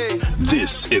nigga. Hey.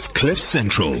 This is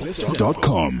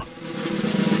CliffCentral.com.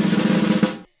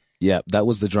 Yeah, that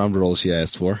was the drum roll she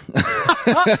asked for.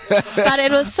 But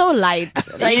it was so light.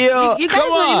 Like, you guys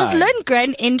must learn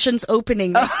grand entrance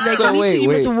opening. Like, So you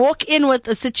must walk in with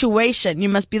a situation. You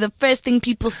must be the first thing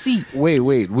people see. Wait.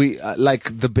 We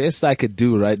like the best I could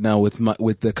do right now with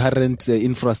the current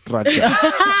infrastructure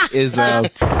is.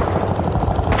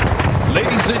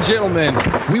 Ladies and gentlemen,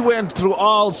 we went through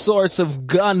all sorts of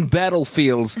gun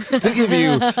battlefields to give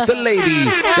you the lady,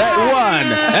 that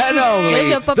one and only, Where's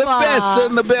your the papa? best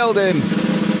in the building.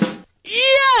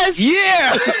 Yes!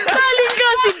 Yeah! Darling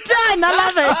Gossip done! I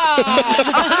love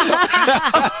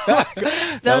it.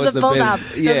 That was a the build best. up.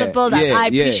 That was a build up. I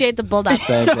appreciate the build up.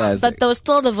 Fantastic. But there was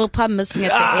still the Vilpa missing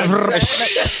at the end.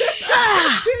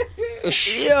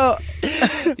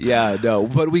 Yeah, no,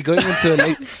 but we're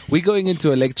going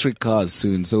into electric cars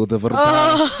soon. So the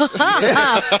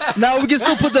Verpa, Now we can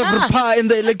still put the Verpa in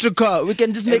the electric car. We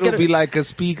can just make it'll it be like a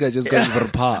speaker just going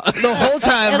Verpa. the whole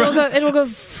time. It'll go.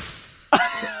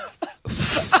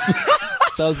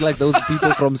 Sounds like those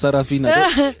people from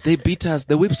Sarafina. They beat us.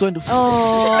 The whips went.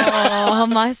 Oh,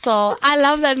 my soul. I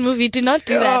love that movie. Do not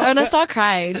do that. I'm going to start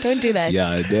crying. Don't do that.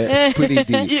 Yeah, it's pretty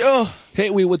deep. Hey,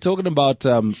 we were talking about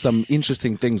some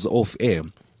interesting things off air.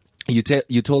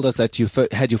 You told us that you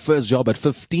had your first job at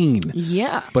 15.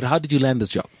 Yeah. But how did you land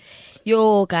this job?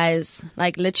 Yo, guys,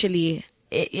 like literally,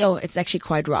 it's actually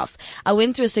quite rough. I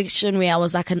went through a section where I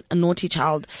was like a naughty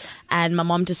child, and my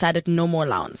mom decided no more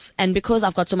allowance. And because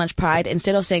I've got so much pride,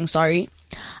 instead of saying sorry,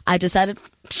 I decided,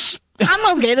 I'm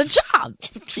gonna get a job.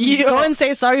 Go and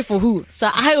say sorry for who? So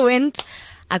I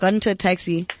got into a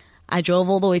taxi. I drove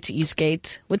all the way to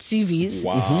Eastgate with CVs.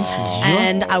 Wow.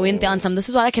 And I went there on this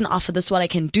is what I can offer, this is what I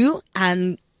can do.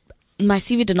 And my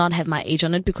CV did not have my age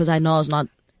on it because I know I was not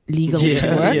legal to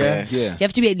work. Yeah. You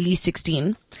have to be at least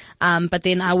 16. But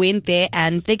then I went there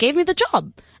and they gave me the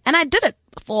job. And I did it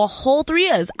for a whole 3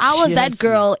 years. I was that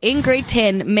girl in grade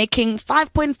 10 making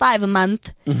 5.5 a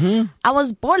month. I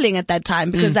was balling at that time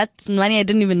because that's money I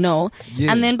didn't even know.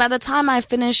 Yeah. And then by the time I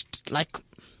finished like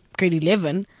grade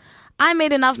 11, I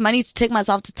made enough money to take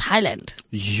myself to Thailand.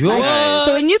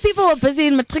 So when you people were busy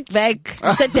in Matric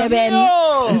I said, Durban,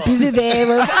 I'm busy there.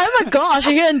 Oh my gosh,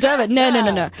 you're here in Durban.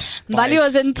 No. Bali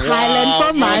was in Thailand for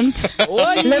a month,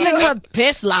 living her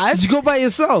best life. Did you go by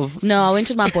yourself? No, I went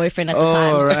with my boyfriend at the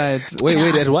time. Oh, right.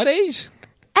 Wait, at what age?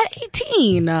 At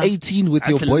 18. 18 with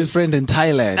your boyfriend in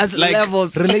Thailand. That's like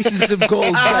levels. Relationship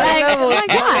goals. Like, oh my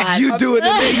God. You do it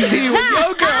at 18 with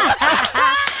your girl.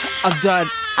 I'm done.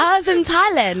 I was in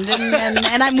Thailand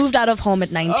and I moved out of home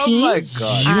at 19. Oh my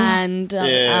God. And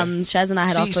Shaz and I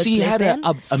had our first She place had there.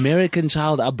 an American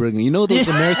child upbringing. You know those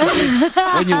American kids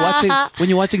when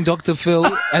you're watching Dr. Phil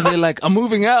and they're like, I'm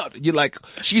moving out. You're like,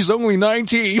 she's only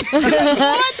 19. Actually,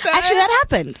 that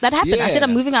happened. I Yeah. said,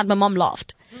 I'm moving out. My mom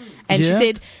laughed. And Yeah?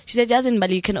 she said, Yazin,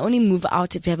 but you can only move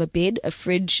out if you have a bed, a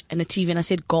fridge, and a TV. And I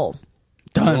said, go.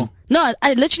 Done. No,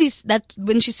 I literally,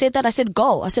 when she said that, I said,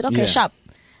 go. I said, okay, Yeah. sharp.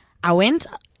 I went,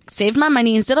 saved my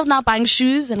money. Instead of now buying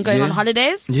shoes and going on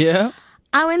holidays, Yeah.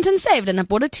 I went and saved. And I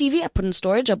bought a TV, I put in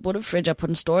storage, I bought a fridge, I put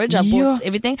in storage, I Yeah. bought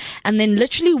everything. And then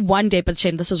literally one day, but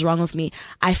shame, this was wrong with me.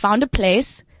 I found a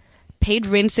place, paid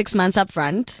rent 6 months up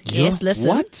front. Yes, listen.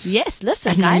 What? Yes,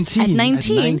 listen, At guys. 19. At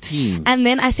 19. At 19. And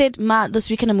then I said, Ma,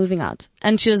 this weekend I'm moving out.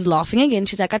 And she was laughing again.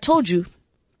 She's like, I told you.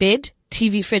 Bed,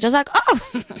 TV, fridge. I was like, oh,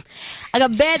 I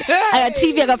got bed, I got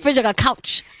TV, I got fridge, I got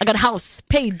couch, I got house,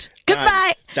 paid.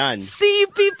 Goodbye. Done. See you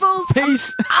people.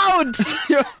 Peace. Out.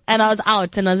 And I was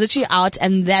out, and I was literally out,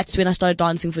 and that's when I started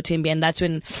dancing for Timby, and that's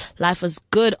when life was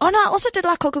good. Oh no, I also did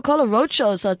like Coca-Cola road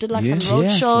shows, so I did like some road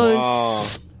Yes. shows. Wow.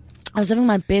 I was living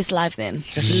my best life then.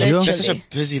 That's Literally. such a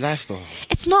busy life though.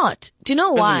 It's not. Do you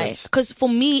know why? it? Because for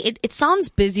me, it sounds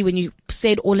busy when you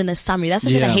say it all in a summary. That's what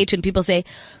I said I Yeah. hate when people say,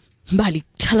 Mbali,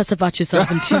 tell us about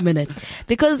yourself in 2 minutes.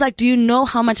 Because like, do you know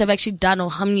how much I've actually done or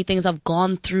how many things I've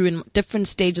gone through in different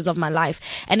stages of my life?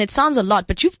 And it sounds a lot,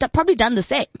 but you've probably done the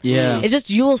same. Yeah. It's just,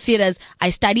 you will see it as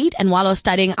I studied, and while I was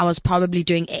studying, I was probably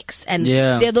doing X. And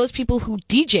Yeah. there are those people who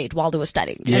DJ'd while they were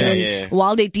studying. Yeah. And then Yeah.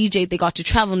 while they DJ'd, they got to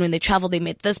travel. And when they traveled, they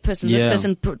met this person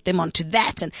put them onto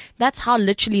that. And that's how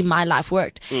literally my life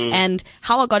worked. And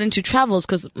how I got into travels,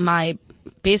 because my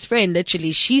best friend,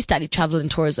 literally, she studied travel and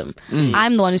tourism.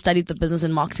 I'm the one who studied the business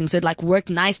and marketing. So it like worked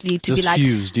nicely to Just be like,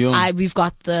 fused, yeah. we've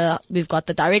got the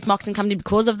direct marketing company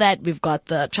because of that. We've got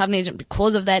the travel agent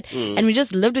because of that. And we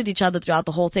just lived with each other throughout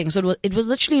the whole thing. So it was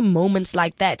literally moments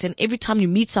like that. And every time you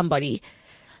meet somebody,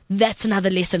 that's another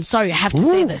lesson. Sorry, I have to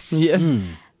say this. Yes.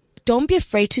 Don't be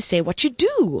afraid to say what you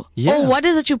do. Yeah. Or what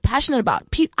is it you're passionate about.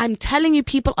 I'm telling you,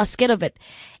 people are scared of it.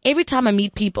 Every time I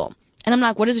meet people and I'm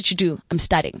like, what is it you do? I'm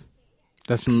studying.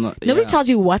 That's not. Nobody yeah. tells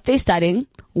you what they're studying,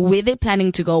 where they're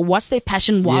planning to go, what's their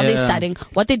passion while they're Yeah. studying,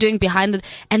 what they're doing behind it.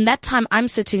 And that time I'm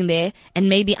sitting there and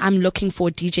maybe I'm looking for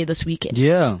a DJ this weekend.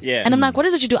 Yeah. Yeah. And I'm like, what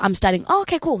is it you do? I'm studying. Oh,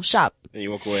 okay, cool, sharp. And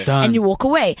you walk away. Done. And you walk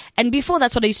away. And before,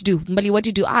 that's what I used to do. Mbali, what do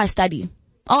you do? I study.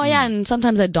 Oh yeah, and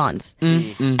sometimes I dance.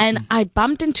 And I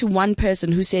bumped into one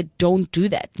person who said, don't do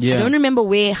that. Yeah. I don't remember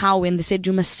where, how, when they said,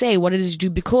 you must say what it is you do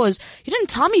because you didn't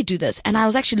tell me to do this. And I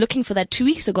was actually looking for that 2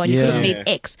 weeks ago and you could have Yeah. made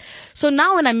X. So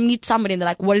now when I meet somebody and they're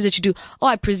like, what is it you do? Oh,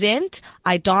 I present,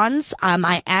 I dance,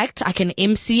 I act, I can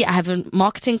MC, I have a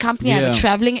marketing company, I have Yeah. a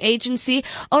traveling agency.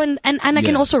 Oh, and I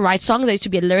can Yeah. also write songs. I used to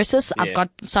be a lyricist. I've got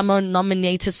summer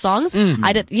nominated songs.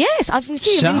 I did, yes, I've seen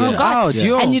Shout you forgot. out,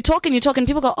 yo. And you talk and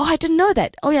people go, oh, I didn't know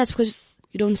that. Oh yeah, it's because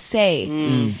you don't say.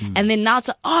 And then now it's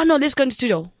like, oh no, let's go in the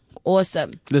studio.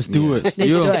 Awesome. Let's do it.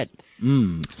 Let's Yo. do it.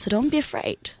 So don't be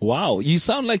afraid. Wow, you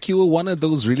sound like you were one of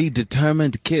those really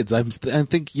determined kids. I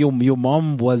think your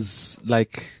mom was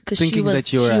like 'Cause thinking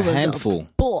that you're a handful.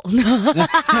 Ball.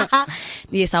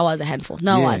 Yes, I was a handful.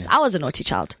 No, Yeah. I was a naughty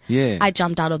child. Yeah. I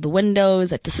jumped out of the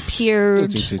windows. I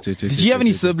disappeared. Did you have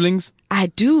any siblings? I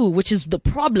do, which is the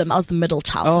problem. I was the middle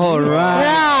child. All right.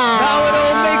 Now it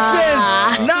all makes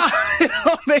sense. Now it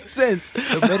all makes sense.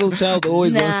 The middle child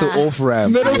always wants to Nah. off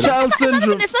ramp. Middle child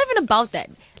syndrome. It's not even about that.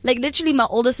 Like literally, my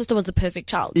older sister was the perfect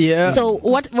child. Yeah. So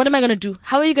what am I gonna do?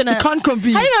 How are you gonna? You can't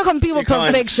compete. How are you gonna compete with can't.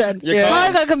 perfection? You How are you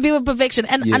can't. gonna compete with perfection?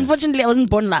 And Yeah. unfortunately, I wasn't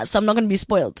born last, so I'm not gonna be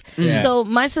spoiled. Yeah. So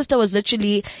my sister was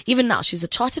literally, even now, she's a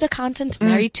chartered accountant,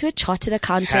 married to a chartered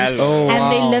accountant, Hello.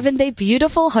 and they live in their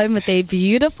beautiful home with their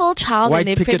beautiful child. White and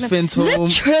they're picket pregnant. fence home.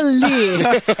 Literally,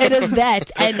 it is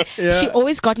that. And she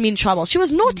always got me in trouble. She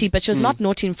was naughty, but she was not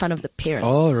naughty in front of the parents.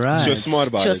 All right. She was smart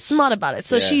about She was it. smart about it.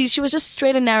 So Yeah. she was just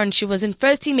straight and narrow, and she was in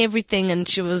first team everything, and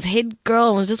she was head girl,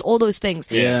 and was just all those things.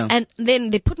 Yeah. And then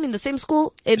they put me in the same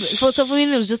school. So for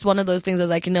me, it was just one of those things. I was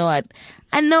like, you know what?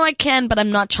 I know I can, but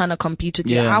I'm not trying to compete with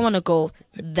you. Yeah. I want to go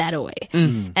that way.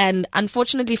 And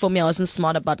unfortunately for me, I wasn't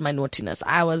smart about my naughtiness.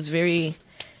 I was very...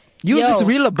 You were Yo, just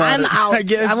real about I'm it. out. I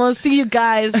guess. I'm gonna see you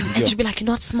guys. And she'd be like, you're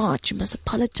not smart. You must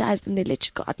apologize. And they let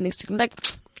you go out next week. I'm like,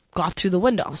 go out through the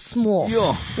window. I was small.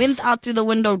 Went out through the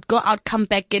window, go out, come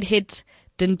back, get hit.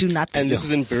 Didn't do nothing. And this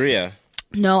is in Berea.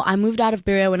 No, I moved out of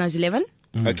Berea when I was 11.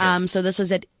 Okay. So this was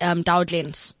at Dowd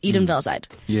Lanes, Edenvale side.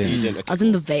 Yeah. Okay. I was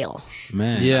in the Vale.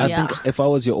 Man, Yeah. I Yeah. think if I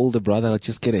was your older brother, I'd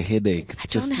just get a headache. I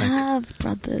Just don't like, have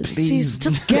brothers. please. Please,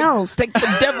 just girls. take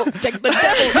the devil, take the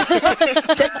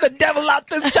devil, take the devil out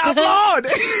this child, Lord.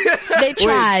 They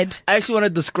tried. I actually want to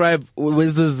describe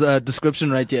Wiz's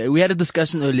description right here. We had a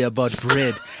discussion earlier about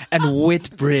bread and wet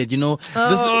bread. You know,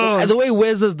 this, the way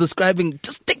Wiz is describing,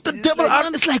 just take the devil out.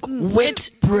 It's like wet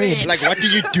bread. Like, what do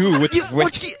you do with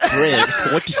what bread?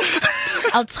 What do you...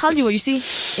 I'll tell you what, you see,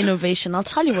 innovation. I'll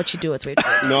tell you what you do with red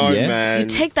bread. No, Yeah. man. You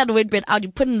take that wet bread out, you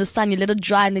put it in the sun, you let it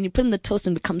dry, and then you put it in the toast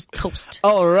and it becomes toast.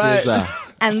 All right. Cheers,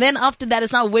 And then after that,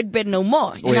 it's not wet bread no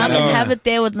more. You now can have it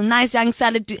there with a nice young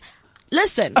salad.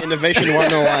 Listen, Innovation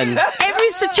 101.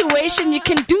 every situation you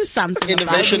can do something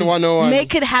Innovation about. 101.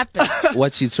 Make it happen.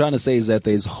 What she's trying to say is that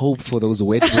there's hope for those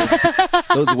wet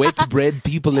bread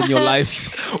people in your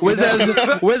life. Wiz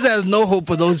has no hope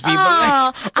for those people.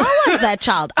 Oh, I was that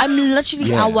child. I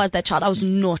Yeah. was that child. I was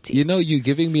naughty. You know, you're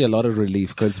giving me a lot of relief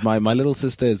because my little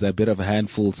sister is a bit of a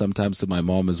handful sometimes to my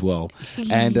mom as well.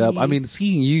 And I mean,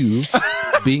 seeing you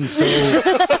being so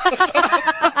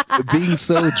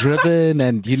driven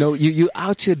and, you know, you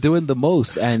out here doing the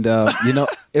most. And, you know,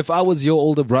 if I was your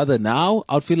older brother now,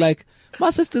 I'd feel like my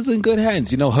sister's in good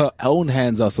hands. You know, her own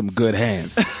hands are some good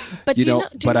hands. But you do you know, know-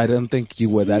 do but you- I don't think you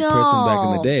were that person back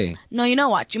in the day. No, you know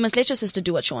what? You must let your sister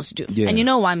do what she wants to do. Yeah. And you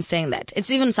know why I'm saying that? It's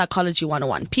even psychology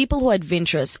 101. People who are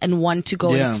adventurous and want to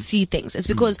go Yeah. and see things, it's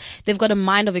because they've got a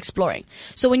mind of exploring.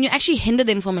 So when you actually hinder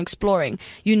them from exploring,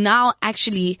 you now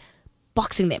actually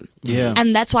boxing them. Yeah.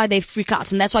 And that's why they freak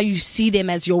out. And that's why you see them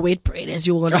as your wet bread, as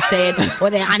you want to say it, or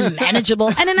they're unmanageable.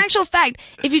 And in actual fact,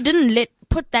 if you didn't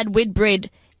put that wet bread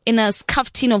in a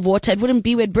scuffed tin of water, it wouldn't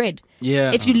be wet bread.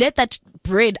 Yeah. If you let that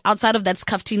bread outside of that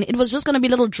scuffed tin, it was just going to be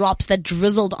little drops that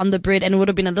drizzled on the bread, and it would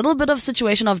have been a little bit of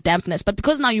situation of dampness. But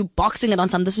because now you're boxing it on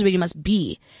something, this is where you must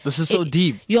be. This is so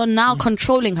deep. You're now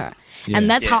controlling her. And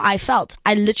that's how I felt.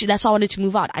 That's why I wanted to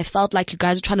move out. I felt like you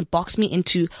guys are trying to box me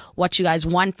into what you guys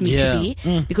want me to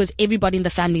be, because everybody in the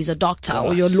family is a doctor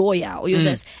or you're a lawyer or you're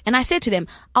this. And I said to them,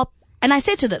 I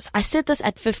said this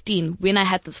at 15 when I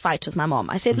had this fight with my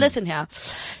mom. I said, listen here,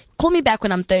 call me back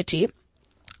when I'm 30.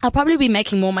 I'll probably be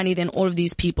making more money than all of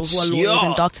these people who are lawyers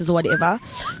and doctors or whatever.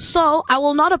 So I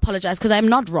will not apologize because I'm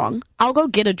not wrong. I'll go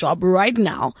get a job right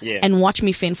now and watch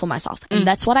me fend for myself. And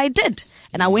that's what I did.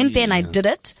 And I went there and I did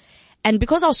it. And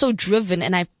because I was so driven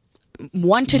and I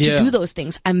wanted to do those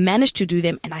things, I managed to do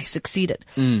them and I succeeded.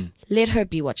 Let her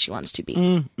be what she wants to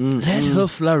be. Let her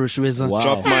flourish, Wiz. Wow.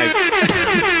 Drop mic.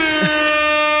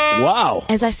 Wow.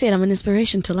 As I said, I'm an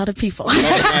inspiration to a lot of people.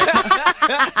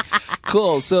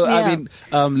 Cool. So, Yeah.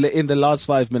 I mean, in the last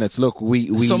 5 minutes, look,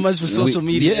 we So much for social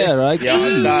media. Yeah, right? Yeah,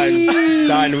 it's done. It's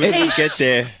done. We didn't get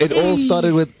there. It all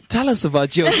started with, tell us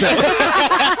about yourself.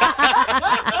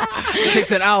 It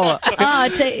takes an hour. It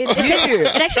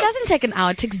actually doesn't take an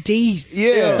hour. It takes days.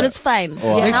 Yeah. But it's fine.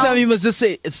 Wow. You Next know? time you must just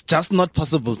say, it's just not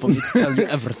possible for me to tell you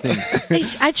everything.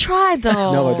 I tried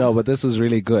though. No, but this is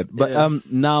really good. But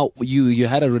now you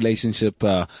had a relationship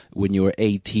when you were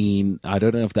 18. I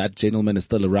don't know if that gentleman is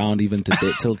still around even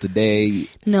today, till today.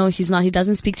 No, he's not. He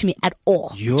doesn't speak to me at all.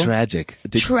 Tragic.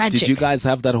 Tragic. Did you guys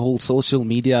have that whole social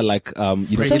media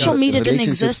Social media didn't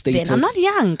relationship exist then. I'm not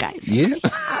young, guys. Yeah.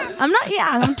 I'm not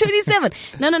young. I'm 27.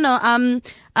 No.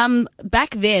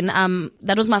 Back then,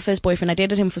 that was my first boyfriend. I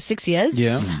dated him for 6 years.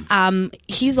 Yeah.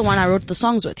 He's the one I wrote the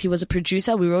songs with. He was a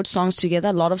producer. We wrote songs together,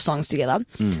 a lot of songs together.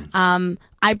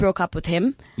 I broke up with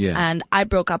him. Yeah. And I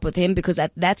broke up with him because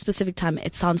at that specific time,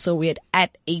 it sounds so weird.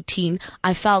 At 18,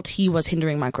 I felt he was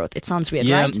hindering my growth. It sounds weird,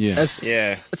 right?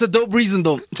 Yeah. It's a dope reason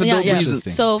though. It's a dope reason.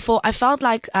 Interesting. So I felt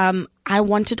like, I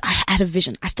had a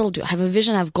vision. I still do. I have a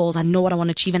vision. I have goals. I know what I want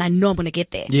to achieve and I know I'm going to get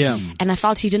there. Yeah. And I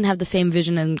felt he didn't have the same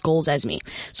vision and goals as me.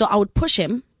 So I would push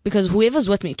him because whoever's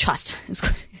with me, trust, it's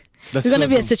going to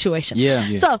be a situation.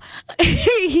 Yeah. So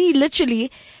he literally,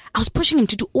 I was pushing him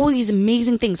to do all these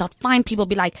amazing things. I'd find people,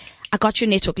 be like, I got your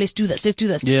network. Let's do this.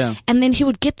 Yeah. And then he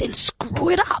would get there and screw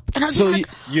it up. And I was like,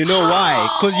 You know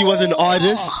why? Because he was an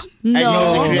artist.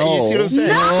 No. And he was a creator. You see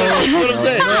what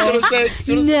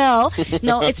I'm saying?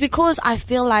 No, it's because I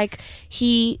feel like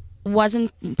he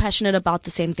wasn't passionate about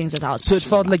the same things as I was. So it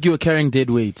felt like you were carrying dead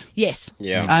weight. Yes.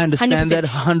 Yeah. I understand 100%. that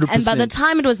 100%. And by the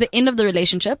time it was the end of the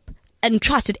relationship, and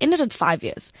trust, it ended at 5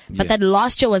 years. But that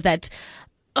last year was that,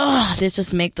 let's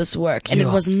just make this work. And it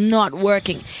was not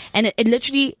working. And it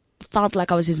literally felt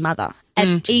like I was his mother.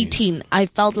 At 18, I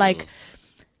felt like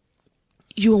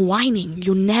you're whining,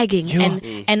 you're nagging.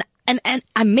 And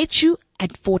I met you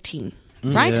at 14,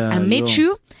 right? Yeah, I met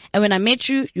you. And when I met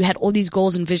you, you had all these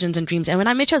goals and visions and dreams. And when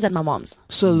I met you, I was at my mom's.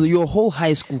 So your whole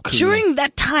high school career. During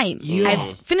that time,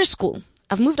 I've finished school.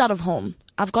 I've moved out of home.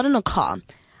 I've gotten a car.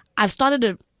 I've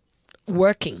started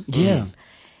working. Yeah.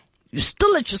 You're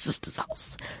still at your sister's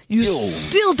house. You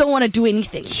still don't want to do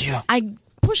anything. Yeah. I'm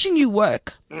pushing you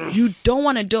work. You don't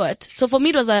want to do it. So for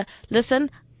me, it was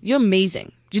listen, you're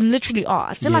amazing. You literally are.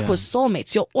 I feel like we're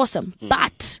soulmates. You're awesome.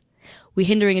 But we're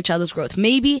hindering each other's growth.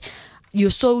 Maybe you're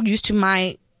so used to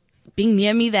my being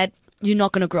near me that you're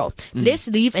not going to grow. Let's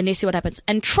leave and let's see what happens.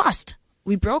 And trust.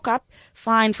 We broke up.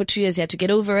 Fine for 2 years. You had to get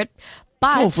over it.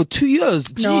 But for 2 years.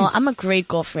 Jeez. no, I'm a great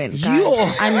girlfriend.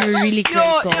 Guys. I'm a really great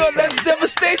girlfriend. That's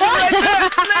devastation right there.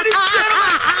 Ladies and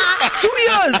gentlemen. 2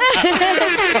 years.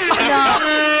 No,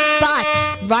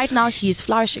 but right now he's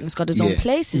flourishing. He's got his own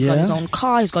place. He's got his own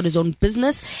car. He's got his own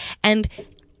business. And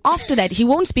after that, he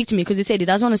won't speak to me because he said he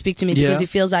doesn't want to speak to me because he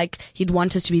feels like he'd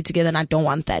want us to be together and I don't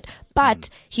want that. But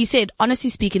he said,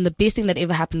 honestly speaking, the best thing that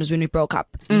ever happened was when we broke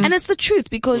up. And it's the truth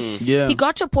because he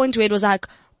got to a point where it was like,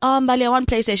 Mbali, I want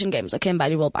PlayStation games. Okay,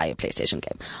 Mbali will buy you a PlayStation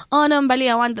game. Oh no, Mbali,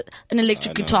 I want an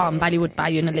electric guitar. Mbali would buy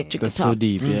you an electric That's guitar. so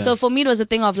deep, yeah. So for me, it was a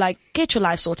thing of like, get your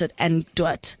life sorted and do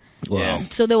it. Wow.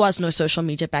 So there was no social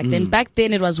media back then. Back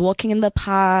then it was walking in the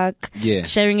park,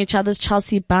 sharing each other's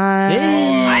Chelsea buns.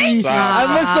 I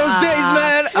miss those days,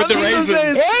 man. With the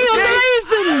raisins.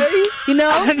 You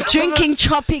know, drinking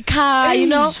Tropica, you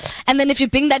know, and then if you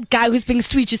bring that guy who's being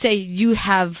sweet, you say, you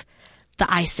have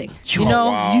the icing. You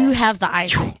know, you have the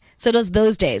icing. So it was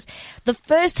those days. The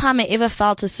first time I ever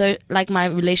felt like my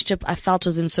relationship I felt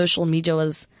was in social media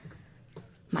was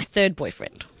my third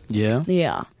boyfriend. Yeah.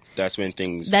 Yeah. That's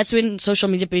when social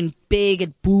media became big,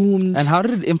 it boomed. And how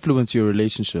did it influence your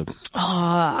relationship?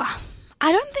 I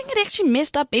don't think it actually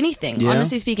messed up anything,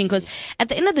 honestly speaking, because at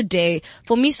the end of the day,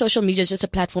 for me, social media is just a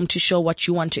platform to show what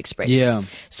you want to express. Yeah.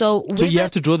 So you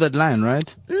have to draw that line,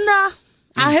 right? Nah.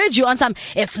 I heard you on time.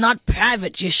 It's not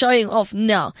private. You're showing off.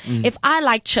 No. If I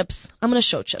like chips, I'm going to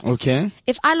show chips. Okay.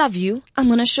 If I love you, I'm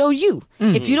going to show you.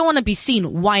 If you don't want to be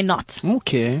seen, why not?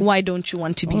 Okay. Why don't you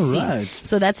want to be All seen? right.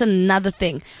 So that's another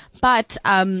thing. But,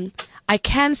 I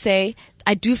can say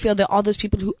I do feel there are those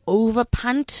people who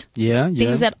overpunt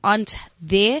things that aren't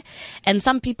there. And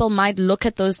some people might look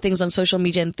at those things on social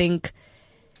media and think,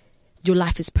 your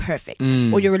life is perfect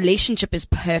or your relationship is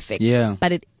perfect,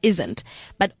 but it isn't.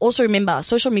 But also remember,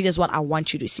 social media is what I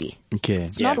want you to see. Okay.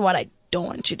 It's not what I don't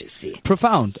want you to see.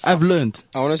 Profound. I've learned.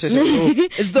 I want to say something.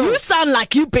 You sound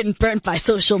like you've been burnt by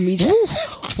social media.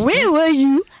 Where were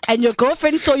you? And your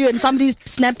girlfriend saw you in somebody's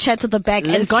Snapchat at the back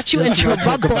and got you into a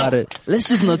bubble. Let's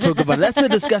just not talk about it. That's a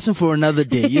discussion for another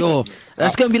day.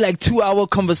 That's going to be like 2-hour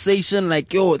conversation. Like,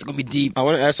 it's going to be deep. I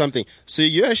want to ask something. So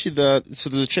you're actually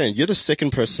the trend. You're the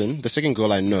second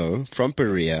girl I know from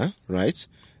Perea, right?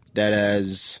 That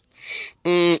has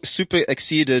super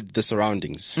exceeded the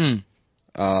surroundings.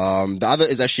 The other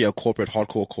is actually a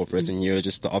hardcore corporate, and you're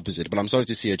just the opposite. But I'm sorry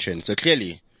to see a trend. So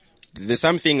clearly, there's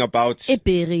something about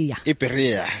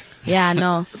Iperia. Yeah,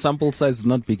 no. Sample size is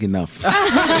not big enough. Shout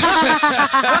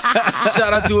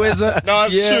out to Weza. No,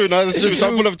 it's true.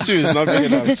 Sample of 2 is not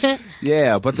big enough.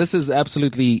 Yeah, but this has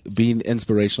absolutely been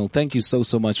inspirational. Thank you so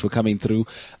much for coming through.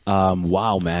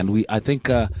 Wow, man. I think,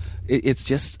 it's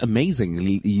just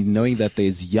amazing knowing that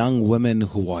there's young women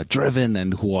who are driven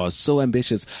and who are so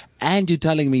ambitious. And you're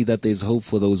telling me that there's hope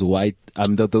for those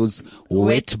those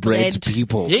wet bread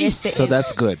people. Yes, there so is.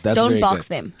 that's good. That's Don't very box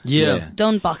good. them. Yeah.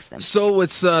 Don't box them. So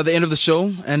it's the end of the show,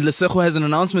 and Lesego has an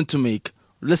announcement to make.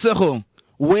 Lesego,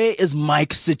 where is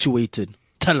Mike situated?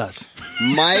 Tell us.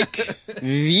 Mike,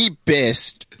 the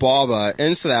best barber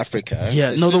in South Africa.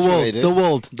 Yeah, is no, the situated-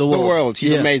 world. The world. He's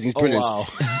Yeah. amazing. He's brilliant. Oh,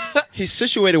 wow. He's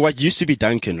situated what used to be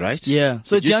Duncan, right? Yeah.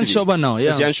 So it's Used Jan to be. Shoba now, yeah.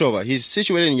 It's Jan Shoba. He's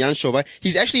situated in Jan Shoba.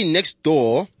 He's actually next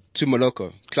door to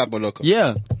Moloko, Club Moloko.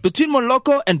 Yeah. Between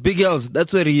Moloko and Big L's,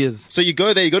 that's where he is. So you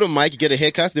go there, you go to Mike, you get a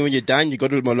haircut, then when you're done, you go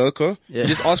to Moloko. Yeah. You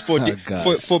just ask for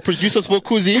gosh. for producer Sport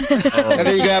Kuzi, and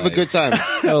then you go have a good time.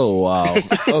 Oh, wow.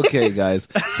 Okay, guys.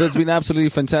 So it's been absolutely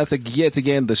fantastic. Yet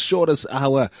again, the shortest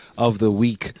hour of the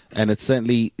week. And it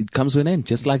comes to an end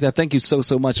just like that. Thank you so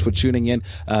much for tuning in.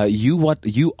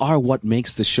 You are what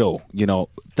makes the show.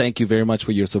 Thank you very much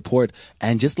for your support.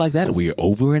 And just like that, we're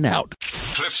over and out.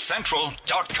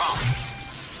 CliffCentral.com.